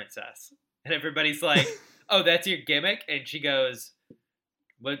pirate princess. And everybody's like, oh, that's your gimmick? And she goes,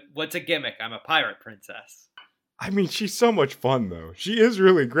 what's a gimmick? I'm a pirate princess. I mean, she's so much fun, though. She is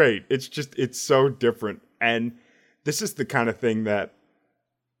really great. It's so different. And this is the kind of thing that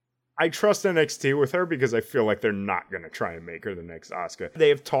I trust NXT with her because I feel like they're not going to try and make her the next Asuka. They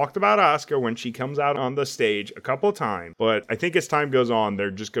have talked about Asuka when she comes out on the stage a couple times, but I think as time goes on,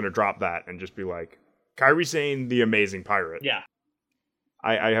 they're just going to drop that and just be like, Kairi Sane, the amazing pirate. Yeah.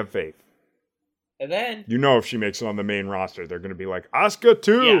 I have faith. And then... You know if she makes it on the main roster, they're going to be like, Asuka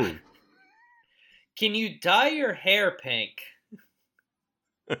too! Yeah. Can you dye your hair pink?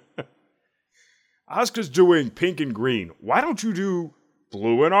 Asuka's doing pink and green. Why don't you do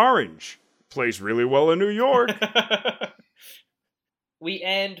blue and orange? Plays really well in New York. We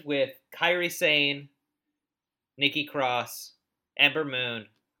end with Kairi Sane, Nikki Cross, Ember Moon,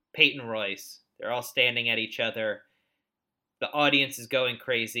 Peyton Royce. They're all standing at each other. The audience is going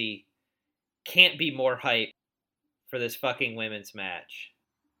crazy. Can't be more hype for this fucking women's match.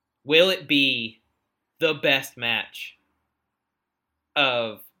 Will it be the best match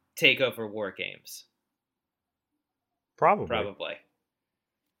of TakeOver War Games? Probably.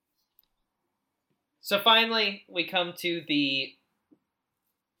 So finally, we come to the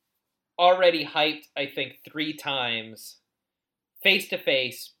already hyped, I think, 3 times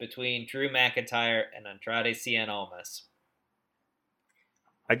face-to-face between Drew McIntyre and Andrade Cien Almas.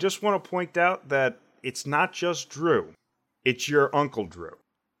 I just want to point out that it's not just Drew. It's your Uncle Drew.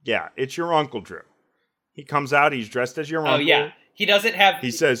 Yeah, it's your Uncle Drew. He comes out, he's dressed as your uncle. Oh, yeah. He doesn't have...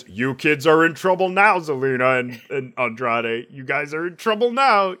 He says, you kids are in trouble now, Zelina and Andrade. You guys are in trouble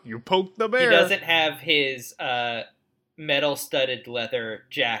now. You poked the bear. He doesn't have his metal-studded leather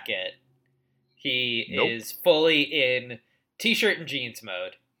jacket. He is fully in t-shirt and jeans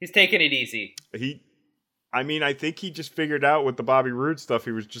mode. He's taking it easy. I think he just figured out with the Bobby Roode stuff.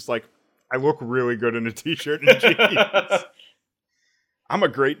 He was just like, I look really good in a t-shirt and jeans. I'm a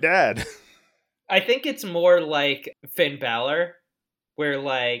great dad. I think it's more like Finn Balor, where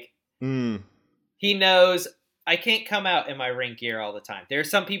he knows I can't come out in my ring gear all the time. There are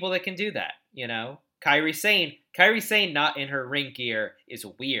some people that can do that, you know? Kairi Sane not in her ring gear is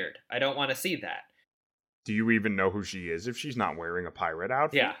weird. I don't want to see that. Do you even know who she is if she's not wearing a pirate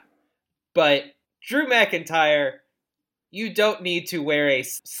outfit? Yeah. But Drew McIntyre, you don't need to wear a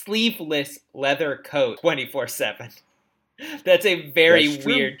sleeveless leather coat 24/7. That's a very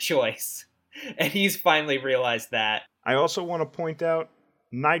weird choice. And he's finally realized that. I also want to point out,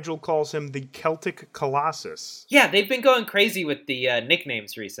 Nigel calls him the Celtic Colossus. Yeah, they've been going crazy with the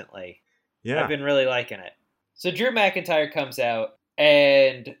nicknames recently. Yeah. I've been really liking it. So Drew McIntyre comes out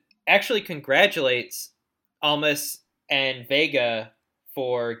and actually congratulates Almas and Vega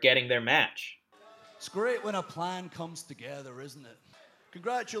for getting their match. It's great when a plan comes together, isn't it?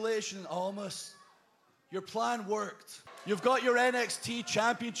 Congratulations, Almas. Your plan worked. You've got your NXT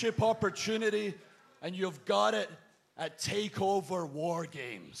Championship opportunity, and you've got it at TakeOver War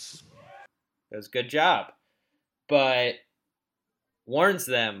Games. That was a good job. But warns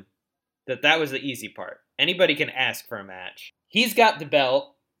them that was the easy part. Anybody can ask for a match. He's got the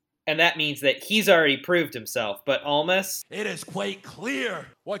belt, and that means that he's already proved himself. But Almas... It is quite clear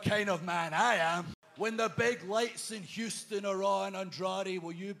what kind of man I am. When the big lights in Houston are on, Andrade,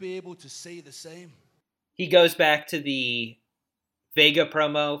 will you be able to say the same? He goes back to the Vega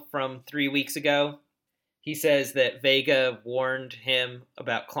promo from 3 weeks ago. He says that Vega warned him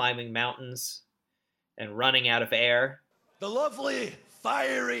about climbing mountains and running out of air. The lovely,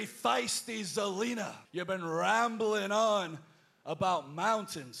 fiery, feisty Zelina. You've been rambling on about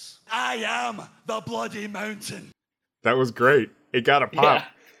mountains. I am the bloody mountain. That was great. It got a pop. Yeah.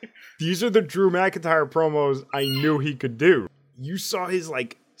 These are the Drew McIntyre promos I knew he could do. You saw his,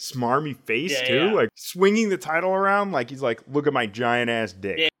 smarmy face, too? Yeah. Swinging the title around he's like, look at my giant-ass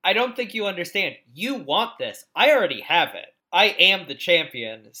dick. Yeah, I don't think you understand. You want this. I already have it. I am the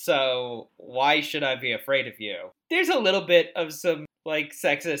champion, so why should I be afraid of you? There's a little bit of some,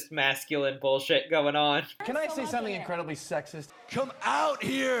 sexist, masculine bullshit going on. Can I say something incredibly sexist? Come out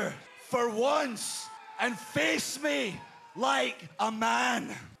here for once and face me like a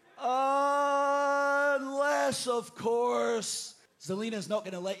man. Unless, of course, Zelina's not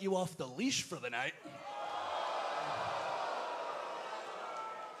going to let you off the leash for the night.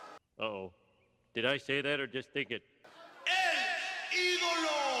 Uh-oh. Did I say that or just think it?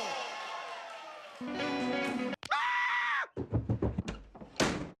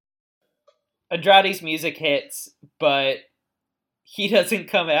 Andrade's music hits, but he doesn't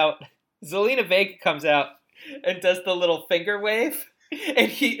come out. Zelina Vega comes out and does the little finger wave.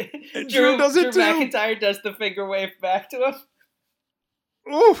 And Drew does it too. McIntyre does the finger wave back to him.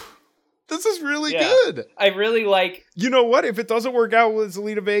 Oof. This is really good. I really like... You know what? If it doesn't work out with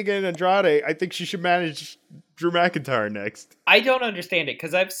Zelina Vega and Andrade, I think she should manage Drew McIntyre next. I don't understand it,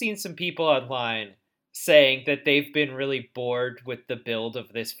 because I've seen some people online saying that they've been really bored with the build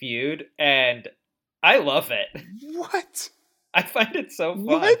of this feud, and I love it. What? I find it so fun.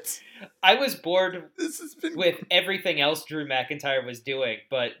 What? I was bored with everything else Drew McIntyre was doing,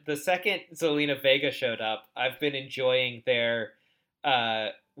 but the second Zelina Vega showed up, I've been enjoying their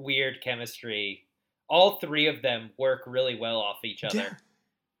weird chemistry. All three of them work really well off each other. Yeah.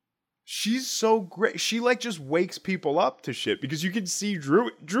 She's so great. She like just wakes people up to shit because you can see Drew.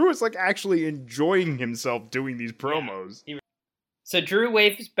 Drew is like actually enjoying himself doing these promos. Yeah. So Drew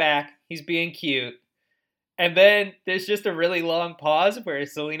waves back. He's being cute. And then there's just a really long pause where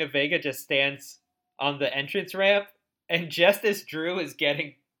Zelina Vega just stands on the entrance ramp. And just as Drew is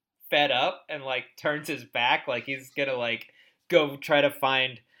getting fed up and like turns his back, like he's gonna like go try to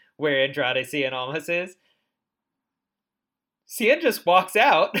find where Andrade Cien Almas is, Cien just walks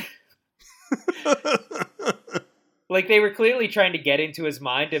out. Like they were clearly trying to get into his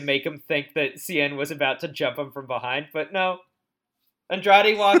mind and make him think that Cien was about to jump him from behind, but no.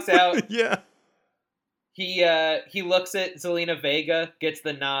 Andrade walks out. Yeah. He looks at Zelina Vega, gets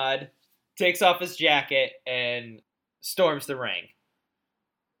the nod, takes off his jacket, and storms the ring.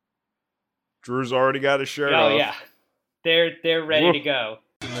 Drew's already got his shirt off. Oh, yeah. They're ready to go.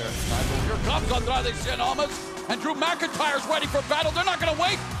 Here comes Andrade Cien Almas, and Drew McIntyre's ready for battle. They're not going to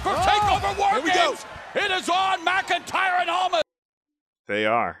wait for TakeOver War Games. It is on, McIntyre and Almas. They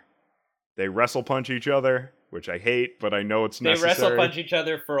are. They wrestle punch each other, which I hate, but I know it's necessary. They wrestle punch each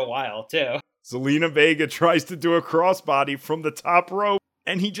other for a while, too. Zelina Vega tries to do a crossbody from the top rope,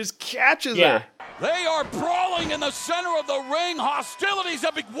 and he just catches her. They are brawling in the center of the ring. Hostilities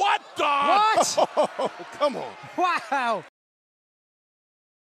have been... What the... What? Oh, come on. Wow.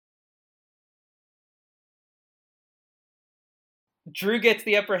 Drew gets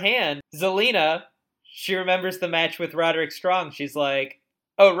the upper hand. Zelina, she remembers the match with Roderick Strong. She's like,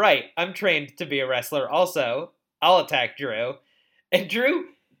 oh, right, I'm trained to be a wrestler also. I'll attack Drew. And Drew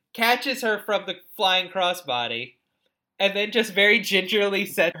catches her from the flying crossbody and then just very gingerly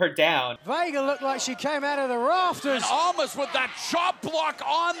set her down. Vega looked like she came out of the rafters. And Almas with that chop block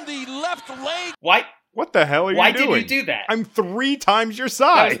on the left leg. What the hell are you doing? Why did you do that? I'm 3 times your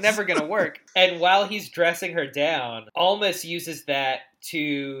size. That was never going to work. And while he's dressing her down, Almas uses that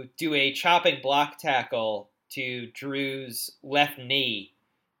to do a chopping block tackle to Drew's left knee.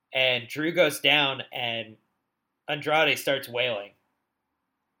 And Drew goes down and Andrade starts wailing.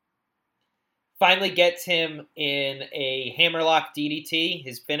 Finally gets him in a hammerlock DDT,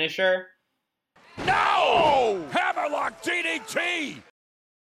 his finisher. No! Hammerlock DDT!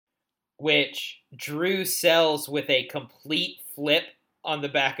 Which Drew sells with a complete flip on the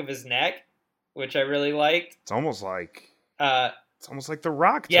back of his neck, which I really liked. It's almost like The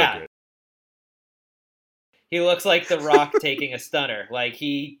Rock took it. He looks like The Rock taking a stunner. Like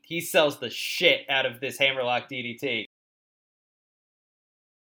he sells the shit out of this hammerlock DDT.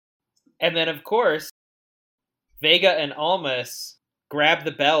 And then, of course, Vega and Almas grab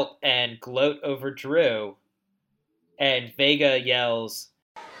the belt and gloat over Drew. And Vega yells,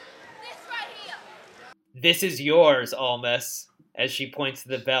 "This is yours, Almas," as she points to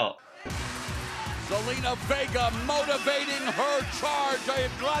the belt. Zelina Vega motivating her charge.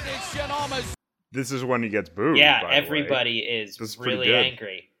 Andrade Cien Almas. This is when he gets booed. Yeah, by everybody is is really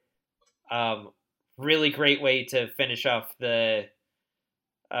angry. Really great way to finish off the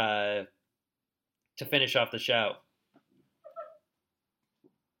show.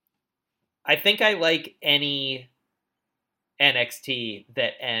 I think I like any NXT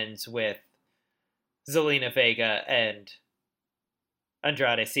that ends with Zelina Vega and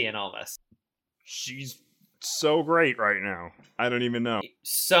Andrade Cien Almas. She's so great right now. I don't even know.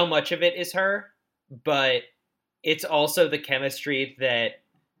 So much of it is her, but it's also the chemistry that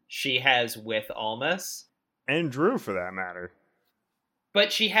she has with Almas. And Drew, for that matter.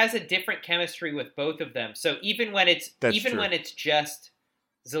 But she has a different chemistry with both of them. So even when it's when it's just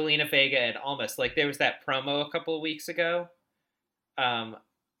Zelina Vega and Almas, like there was that promo a couple of weeks ago,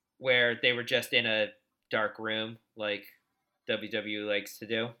 where they were just in a dark room, like WWE likes to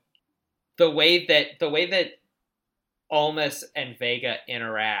do. The way that Almas and Vega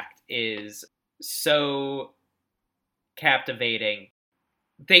interact is so captivating.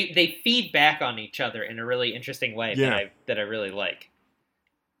 They feed back on each other in a really interesting way that I really like.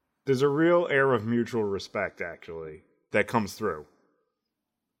 There's a real air of mutual respect, actually, that comes through.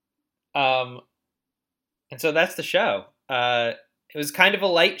 And so that's the show. It was kind of a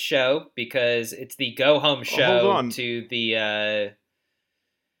light show because it's the go-home show to the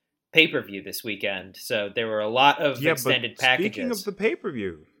pay-per-view this weekend. So there were a lot of extended packages. Speaking of the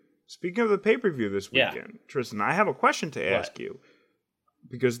pay-per-view this weekend, Tristan, I have a question to ask you.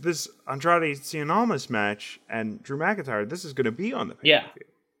 Because this Andrade Cien Almas match and Drew McIntyre, this is going to be on the pay-per-view. Yeah.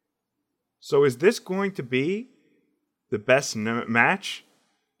 So is this going to be The best match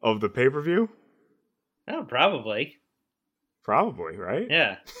of the pay-per-view? Oh, probably. Probably, right?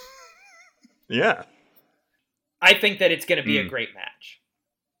 Yeah. Yeah. I think that it's going to be a great match.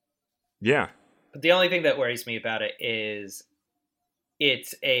 Yeah. But the only thing that worries me about it is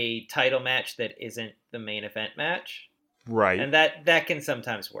it's a title match that isn't the main event match. Right. And that can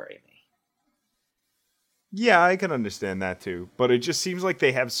sometimes worry me. Yeah, I can understand that too. But it just seems like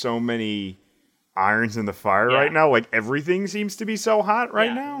they have so many irons in the fire right now. Like, everything seems to be so hot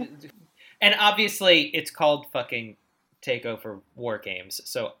right now. And obviously, it's called fucking TakeOver War Games.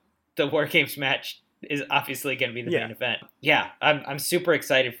 So the War Games match is obviously going to be the main event. Yeah, I'm super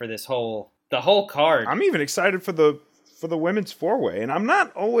excited for the whole card. I'm even excited for the women's four-way, and I'm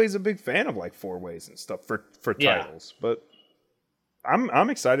not always a big fan of like four-ways and stuff for titles, but I'm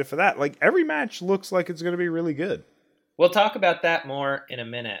excited for that. Like, every match looks like it's going to be really good. We'll talk about that more in a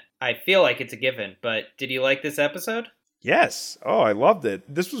minute. I feel like it's a given, but did you like this episode? Yes. Oh, I loved it.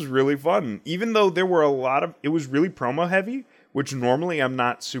 This was really fun. Even though there were it was really promo heavy, which normally I'm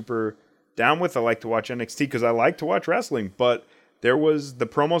not super down with. I like to watch NXT because I like to watch wrestling, but the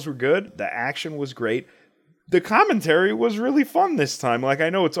promos were good. The action was great. The commentary was really fun this time. Like,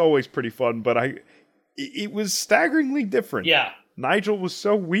 I know it's always pretty fun, but it was staggeringly different. Yeah. Nigel was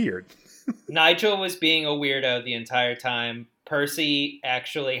so weird. Nigel was being a weirdo the entire time. Percy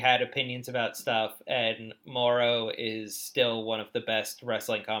actually had opinions about stuff, and Morrow is still one of the best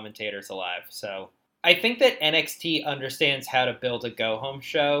wrestling commentators alive. So I think that NXT understands how to build a go-home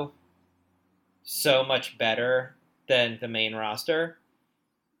show so much better than the main roster.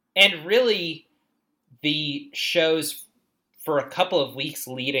 And really, the shows for a couple of weeks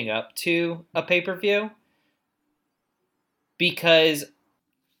leading up to a pay-per-view, because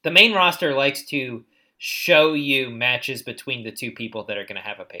the main roster likes to show you matches between the two people that are going to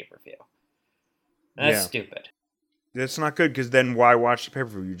have a pay-per-view. That's stupid. That's not good, because then why watch the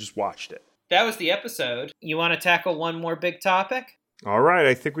pay-per-view? You just watched it. That was the episode. You want to tackle one more big topic? All right,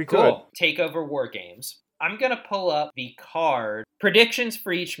 I think we could. Cool. TakeOver War Games. I'm going to pull up the card. Predictions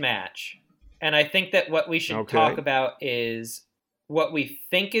for each match. And I think that what we should talk about is what we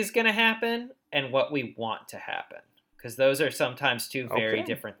think is going to happen and what we want to happen. Because those are sometimes two very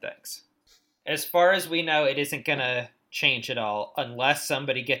different things. As far as we know, it isn't going to change at all unless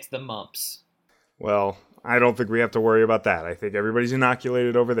somebody gets the mumps. Well, I don't think we have to worry about that. I think everybody's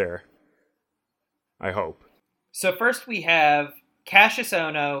inoculated over there. I hope. So first we have Cassius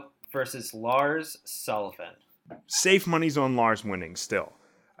Ohno versus Lars Sullivan. Safe money's on Lars winning still.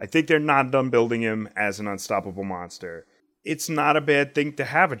 I think they're not done building him as an unstoppable monster. It's not a bad thing to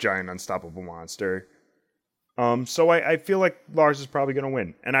have a giant unstoppable monster. So I feel like Lars is probably going to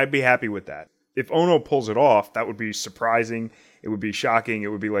win, and I'd be happy with that. If Ohno pulls it off, that would be surprising. It would be shocking. It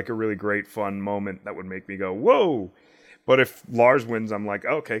would be like a really great, fun moment that would make me go, whoa. But if Lars wins, I'm like,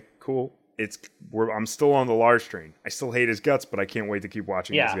 okay, cool. I'm still on the Lars train. I still hate his guts, but I can't wait to keep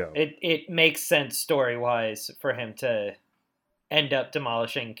watching this go. It makes sense story-wise for him to end up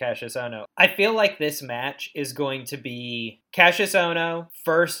demolishing Cassius Ohno. I feel like this match is going to be Cassius Ohno,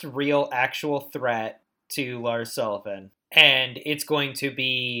 first real actual threat to Lars Sullivan, and it's going to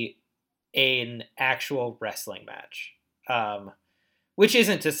be an actual wrestling match. Which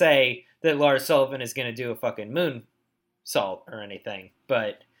isn't to say that Lars Sullivan is going to do a fucking moonsault or anything,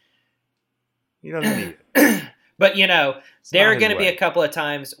 but he doesn't need it. But there are going to be a couple of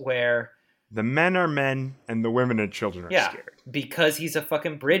times where the men are men and the women and children are scared. Because he's a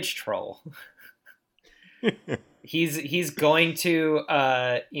fucking bridge troll. he's going to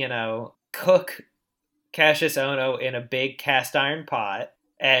cook Cassius Ohno in a big cast iron pot,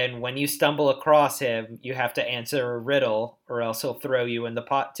 and when you stumble across him, you have to answer a riddle, or else he'll throw you in the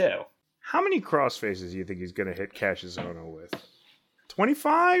pot too. How many crossfaces do you think he's going to hit Cassius Ohno with?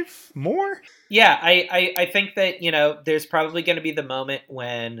 25 more? Yeah, I think that, there's probably going to be the moment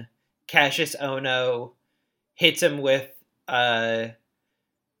when Cassius Ohno hits him with a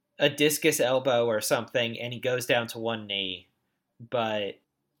discus elbow or something, and he goes down to one knee. But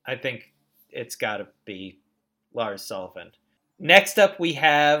I think it's got to be Lars Sullivan. Next up, we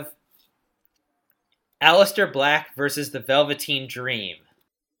have Aleister Black versus the Velveteen Dream.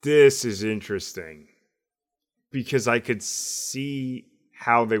 This is interesting, because I could see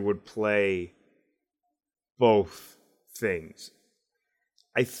how they would play both things.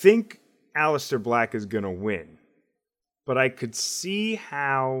 I think Aleister Black is going to win, but I could see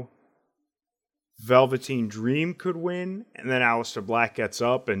how Velveteen Dream could win, and then Aleister Black gets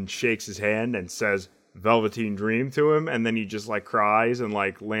up and shakes his hand and says Velveteen Dream to him, and then he just cries and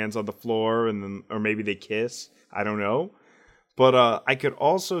lands on the floor, and then, or maybe they kiss. I don't know. But I could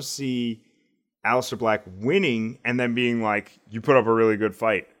also see Aleister Black winning and then being like, you put up a really good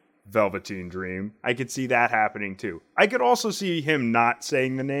fight, Velveteen Dream. I could see that happening too. I could also see him not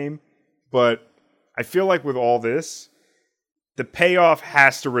saying the name, but I feel like with all this, the payoff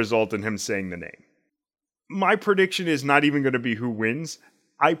has to result in him saying the name. My prediction is not even going to be who wins.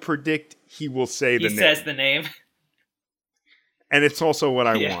 I predict he will say the name. He says the name. And it's also what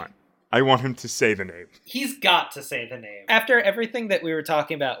I want. I want him to say the name. He's got to say the name. After everything that we were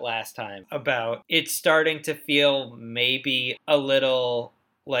talking about last time, about it starting to feel maybe a little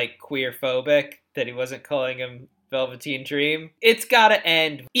like queer-phobic, that he wasn't calling him Velveteen Dream, it's gotta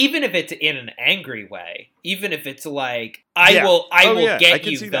end, even if it's in an angry way. Even if it's like, I will get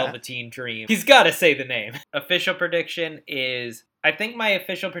you, Velveteen Dream. He's gotta say the name. Official prediction is, I think my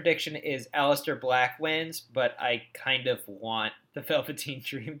official prediction is Aleister Black wins, but I kind of want the Velveteen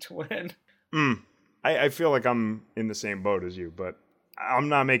Dream to win. I feel like I'm in the same boat as you, but I'm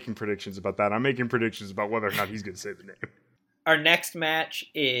not making predictions about that. I'm making predictions about whether or not he's going to say the name. Our next match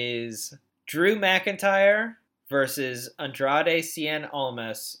is Drew McIntyre versus Andrade Cien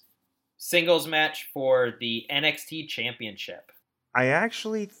Almas. Singles match for the NXT Championship. I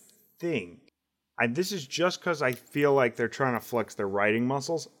actually think, this is just because I feel like they're trying to flex their writing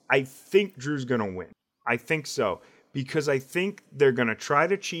muscles, I think Drew's going to win. I think so. Because I think they're going to try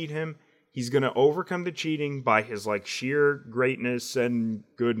to cheat him. He's going to overcome the cheating by his like sheer greatness and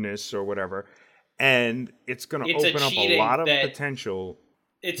goodness or whatever. And it's going to open up a lot of potential.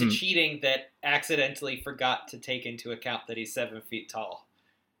 It's a cheating that accidentally forgot to take into account that he's 7 feet tall.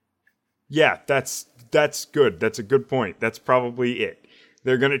 Yeah, that's good. That's a good point. That's probably it.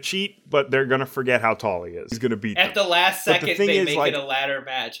 They're going to cheat, but they're going to forget how tall he is. He's going to beat them. At the last second, they make it a ladder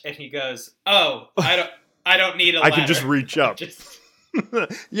match, and he goes, "Oh, I don't need a ladder. I can just reach up."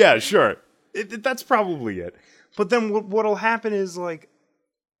 Yeah, sure. That's probably it. But then what'll happen is like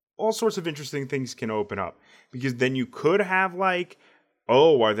all sorts of interesting things can open up, because then you could have like,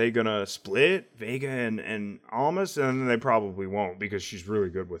 oh, are they gonna split Vega and Almas? And they probably won't, because she's really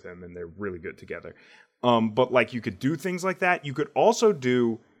good with him and they're really good together. But like you could do things like that. You could also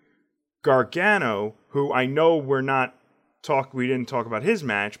do Gargano, who I know we didn't talk about his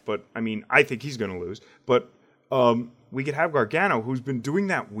match, but I mean, I think he's gonna lose. But we could have Gargano, who's been doing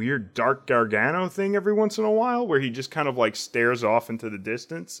that weird dark Gargano thing every once in a while, where he just kind of like stares off into the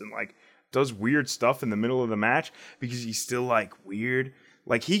distance and like does weird stuff in the middle of the match because he's still like weird.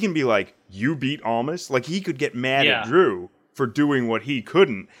 Like he can be like, you beat Almas. Like he could get mad at Drew for doing what he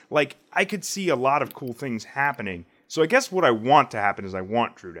couldn't. Like I could see a lot of cool things happening. So I guess what I want to happen is I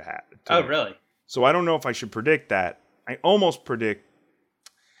want Drew to happen. Oh, really? So I don't know if I should predict that. I almost predict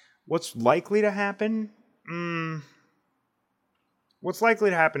what's likely to happen. What's likely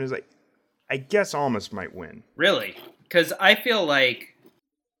to happen is I guess Almas might win. Really? Because I feel like...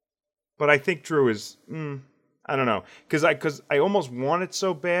 But I think Drew is... I don't know. Because I almost want it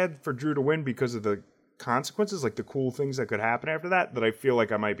so bad for Drew to win because of the consequences, like the cool things that could happen after that I feel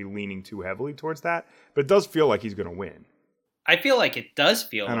like I might be leaning too heavily towards that. But it does feel like he's going to win. I feel like it does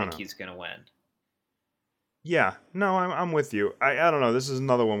feel like he's going to win. Yeah. No, I'm with you. I don't know. This is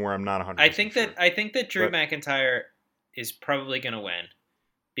another one where I'm not 100%. I think that Drew McIntyre is probably going to win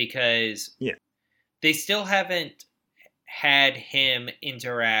because they still haven't had him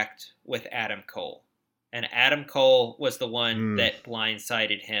interact with Adam Cole. And Adam Cole was the one that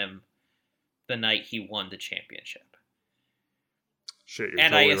blindsided him the night he won the championship. Shit, you're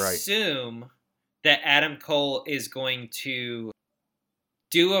and totally I assume that Adam Cole is going to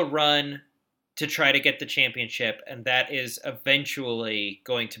do a run to try to get the championship, and that is eventually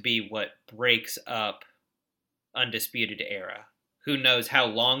going to be what breaks up Undisputed Era. Who knows how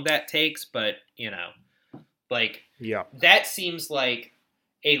long that takes, but, that seems like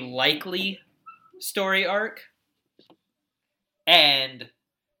a likely story arc. And...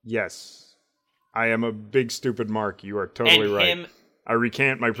 Yes. I am a big stupid mark. You are totally right. I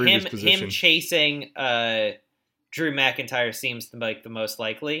recant my previous position. Him chasing Drew McIntyre seems like the most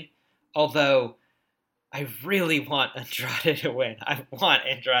likely. Although, I really want Andrade to win. I want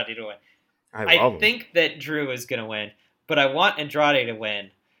Andrade to win. I think that Drew is going to win, but I want Andrade to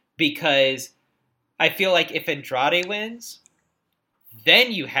win because I feel like if Andrade wins,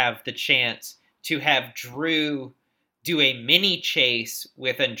 then you have the chance to have Drew do a mini chase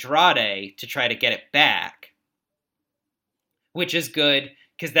with Andrade to try to get it back, which is good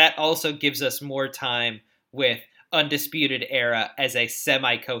because that also gives us more time with Undisputed Era as a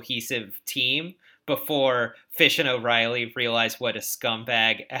semi-cohesive team before Fish and O'Reilly realize what a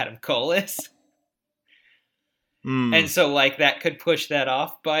scumbag Adam Cole is. And so, that could push that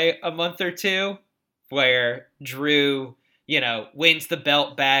off by a month or two, where Drew wins the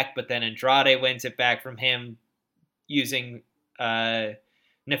belt back, but then Andrade wins it back from him using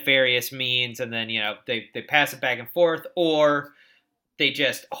nefarious means, and then, they pass it back and forth, or they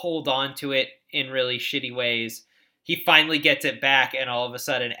just hold on to it in really shitty ways. He finally gets it back, and all of a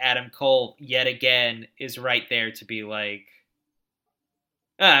sudden Adam Cole, yet again, is right there to be like,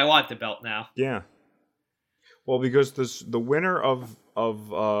 I want the belt now. Yeah. Well, because the winner of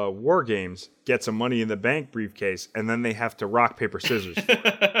War Games gets a Money in the Bank briefcase, and then they have to rock, paper, scissors.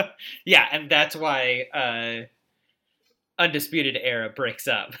 Yeah, and that's why Undisputed Era breaks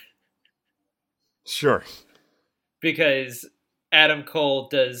up. Sure. Because Adam Cole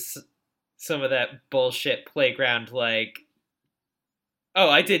does some of that bullshit playground, like, oh,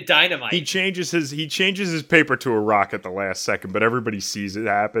 I did Dynamite. He changes his paper to a rock at the last second, but everybody sees it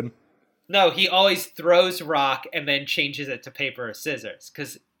happen. No, he always throws rock and then changes it to paper or scissors.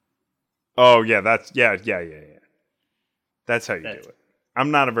 Cause oh yeah, that's yeah. That's how you do it.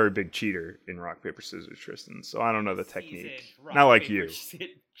 I'm not a very big cheater in rock paper scissors, Tristan, so I don't know the technique. Not like you.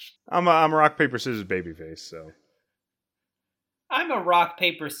 I'm a rock paper scissors babyface, so. I'm a rock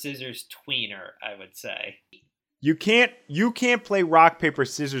paper scissors tweener, I would say. You can't play rock paper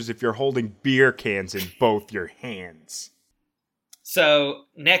scissors if you're holding beer cans in both your hands. So,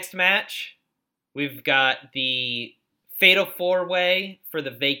 next match, we've got the Fatal 4-Way for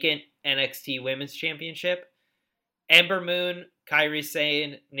the vacant NXT Women's Championship. Ember Moon, Kairi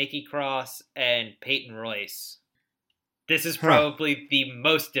Sane, Nikki Cross, and Peyton Royce. This is probably the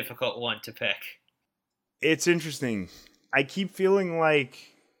most difficult one to pick. It's interesting. I keep feeling like...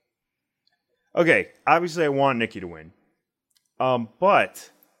 Okay, obviously I want Nikki to win.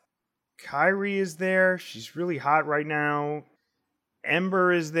 But Kairi is there. She's really hot right now.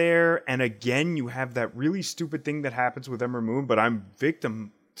 Ember is there. And again, you have that really stupid thing that happens with Ember Moon, but I'm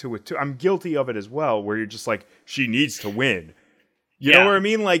victim to it too. I'm guilty of it as well, where you're just like, she needs to win. You know what I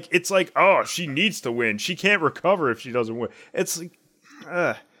mean? Like, it's like, oh, she needs to win. She can't recover if she doesn't win. It's like,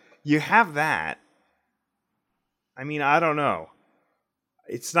 you have that. I mean, I don't know.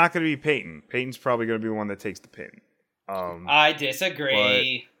 It's not going to be Peyton. Peyton's probably going to be the one that takes the pin. I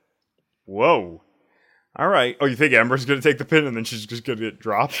disagree. Whoa. All right. Oh, you think Ember's going to take the pin and then she's just going to get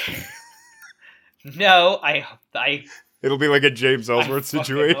dropped? No, It'll be like a James Ellsworth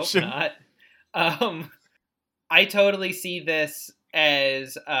situation. Hope not. I totally see this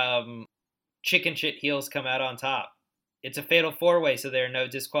as chicken shit heels come out on top. It's a fatal 4-way, so there are no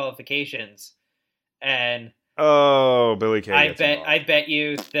disqualifications. And oh, Billy Kay. I bet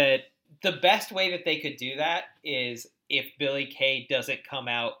you that the best way that they could do that is if Billy Kay doesn't come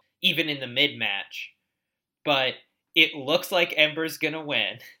out even in the mid-match. But it looks like Ember's gonna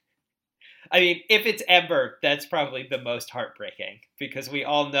win. I mean, if it's Ember, that's probably the most heartbreaking because we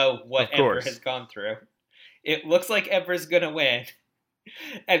all know what Ember has gone through. It looks like Ember's gonna win,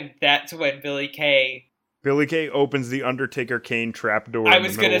 and that's when Billy Kay opens the Undertaker Kane trapdoor. I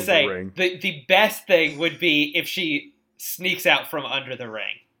was gonna say the best thing would be if she sneaks out from under the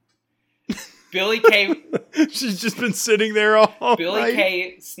ring. Billy Kay, she's just been sitting there all Billy night.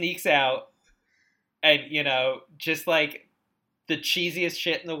 Kay sneaks out, and just like the cheesiest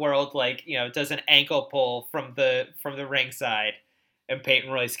shit in the world, like does an ankle pull from the ringside, and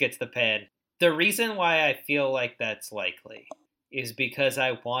Peyton Royce gets the pin. The reason why I feel like that's likely is because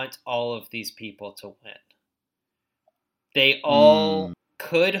I want all of these people to win. They all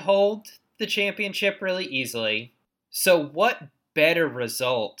could hold the championship really easily. So what better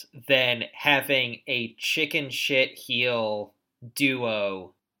result than having a chicken shit heel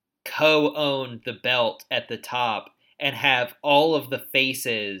duo co-own the belt at the top and have all of the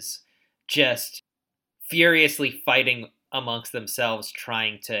faces just furiously fighting amongst themselves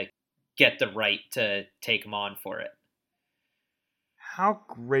trying to get the right to take them on for it. How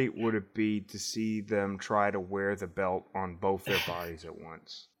great would it be to see them try to wear the belt on both their bodies at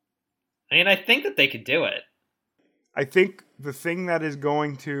once? I mean, I think that they could do it. I think the thing that is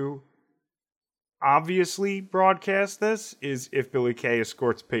going to obviously broadcast this is if Billy Kay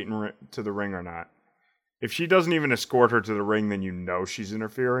escorts Peyton to the ring or not. If she doesn't even escort her to the ring, then you know she's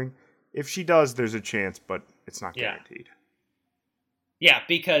interfering. If she does, there's a chance, but it's not guaranteed. Yeah,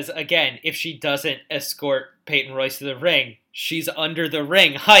 because, again, if she doesn't escort Peyton Royce to the ring, she's under the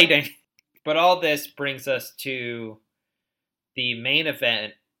ring hiding. But all this brings us to the main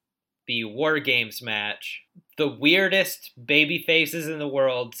event, the War Games match. The weirdest baby faces in the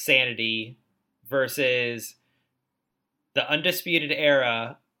world, Sanity, versus the Undisputed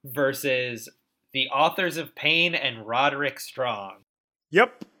Era versus the Authors of Pain and Roderick Strong.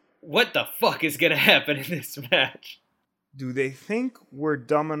 Yep. What the fuck is going to happen in this match? Do they think we're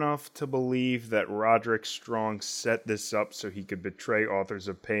dumb enough to believe that Roderick Strong set this up so he could betray Authors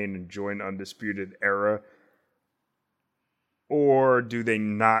of Pain and join Undisputed Era? Or do they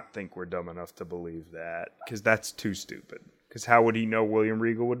not think we're dumb enough to believe that? Because that's too stupid. Because how would he know William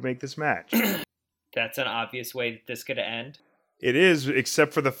Regal would make this match? That's an obvious way that this could end. It is,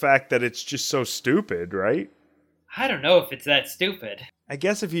 except for the fact that it's just so stupid, right? I don't know if it's that stupid. I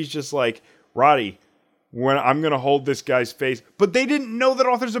guess if he's just like, Roddy, when I'm going to hold this guy's face. But they didn't know that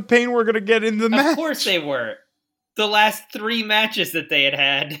Authors of Pain were going to get in the match. Of course they were. The last 3 matches that they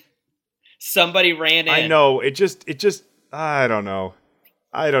had, somebody ran in. I know. It just, I don't know.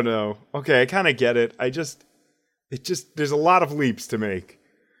 Okay, I kind of get it. There's a lot of leaps to make.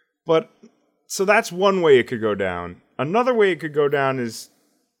 But, so that's one way it could go down. Another way it could go down is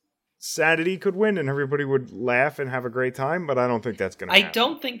Sanity could win and everybody would laugh and have a great time, but I don't think that's going to happen. I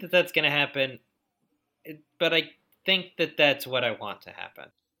don't think that that's going to happen. But I think that that's what I want to happen.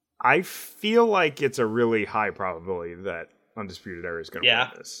 I feel like it's a really high probability that Undisputed Era is going to win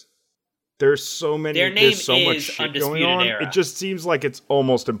this. There's so many. There's so much shit going on. Era. It just seems like it's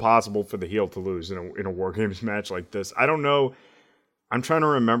almost impossible for the heel to lose in a War Games match like this. I don't know. I'm trying to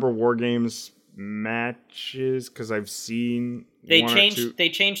remember War Games matches because I've seen They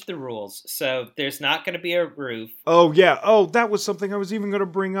changed the rules, so there's not going to be a roof. Oh yeah. Oh, that was something I was even going to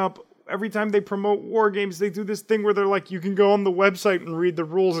bring up. Every time they promote War Games, they do this thing where they're like, you can go on the website and read the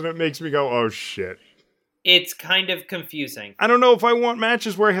rules, and it makes me go, oh shit. It's kind of confusing. I don't know if I want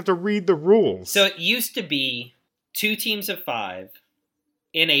matches where I have to read the rules. So it used to be 2 teams of 5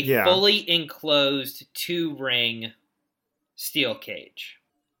 in a fully enclosed 2-ring steel cage.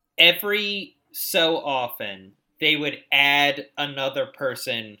 Every so often, they would add another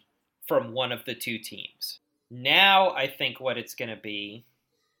person from one of the 2 teams. Now, I think what it's going to be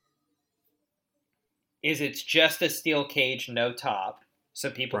is it's just a steel cage, no top, so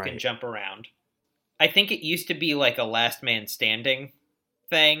people can jump around. I think it used to be like a last man standing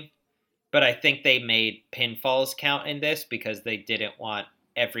thing, but I think they made pinfalls count in this because they didn't want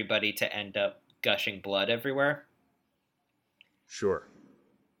everybody to end up gushing blood everywhere. Sure.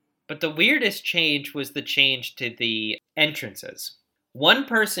 But the weirdest change was the change to the entrances. 1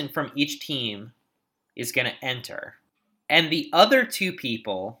 person from each team is going to enter, and the other 2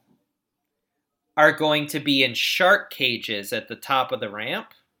 people are going to be in shark cages at the top of the ramp.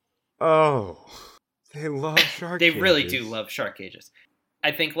 Oh, they love shark cages. They really do love shark cages.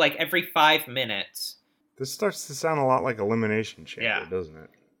 I think like every 5 minutes. This starts to sound a lot like Elimination Chamber, doesn't it?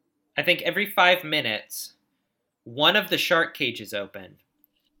 I think every 5 minutes, one of the shark cages open,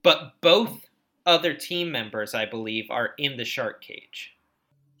 but both other team members, I believe, are in the shark cage.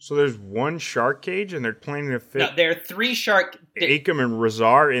 So there's 1 shark cage, and they're planning to fit... No, there are 3 shark... Akam and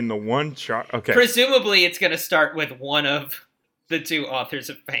Razar in the 1 shark... Okay. Presumably, it's going to start with one of the 2 Authors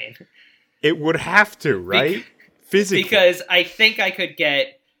of Pain. It would have to, right? Physically. Because I think I could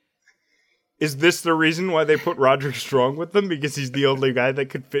get... Is this the reason why they put Roderick Strong with them? Because he's the only guy that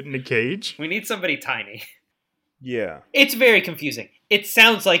could fit in a cage? We need somebody tiny. Yeah. It's very confusing. It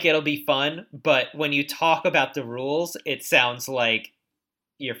sounds like it'll be fun, but when you talk about the rules, it sounds like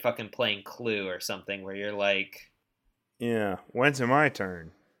you're fucking playing Clue or something where you're like... Yeah, when's it my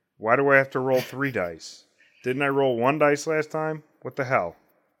turn? Why do I have to roll 3 dice? Didn't I roll 1 dice last time? What the hell?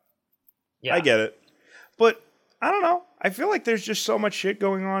 Yeah. I get it. But, I don't know. I feel like there's just so much shit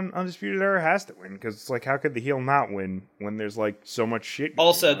going on. Undisputed Era has to win, because it's like, how could the heel not win when there's like so much shit going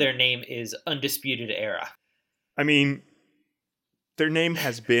Also, on? Their name is Undisputed Era. I mean... Their name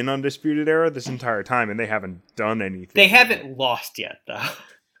has been Undisputed Era this entire time, and they haven't done anything. They haven't lost yet, though.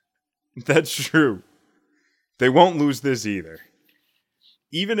 That's true. They won't lose this either.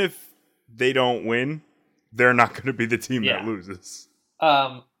 Even if they don't win, they're not going to be the team that loses.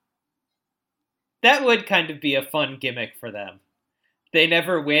 That would kind of be a fun gimmick for them. They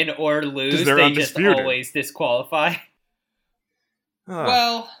never win or lose. They just always disqualify.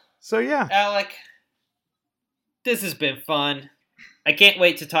 Well, so yeah. Alec, this has been fun. I can't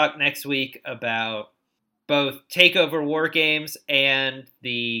wait to talk next week about both TakeOver War Games and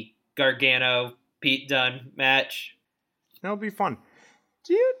the Gargano-Pete Dunne match. That'll be fun.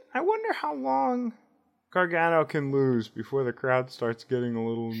 Dude, I wonder how long Gargano can lose before the crowd starts getting a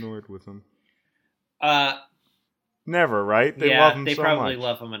little annoyed with him. Never, right? They love him so much. They probably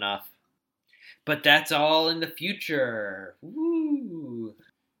love him enough. But that's all in the future. Woo!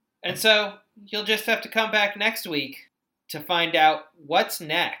 And so, you'll just have to come back next week to find out what's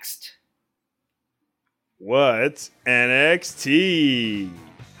next. What's NXT?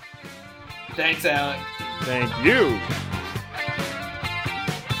 Thanks, Alec. Thank you.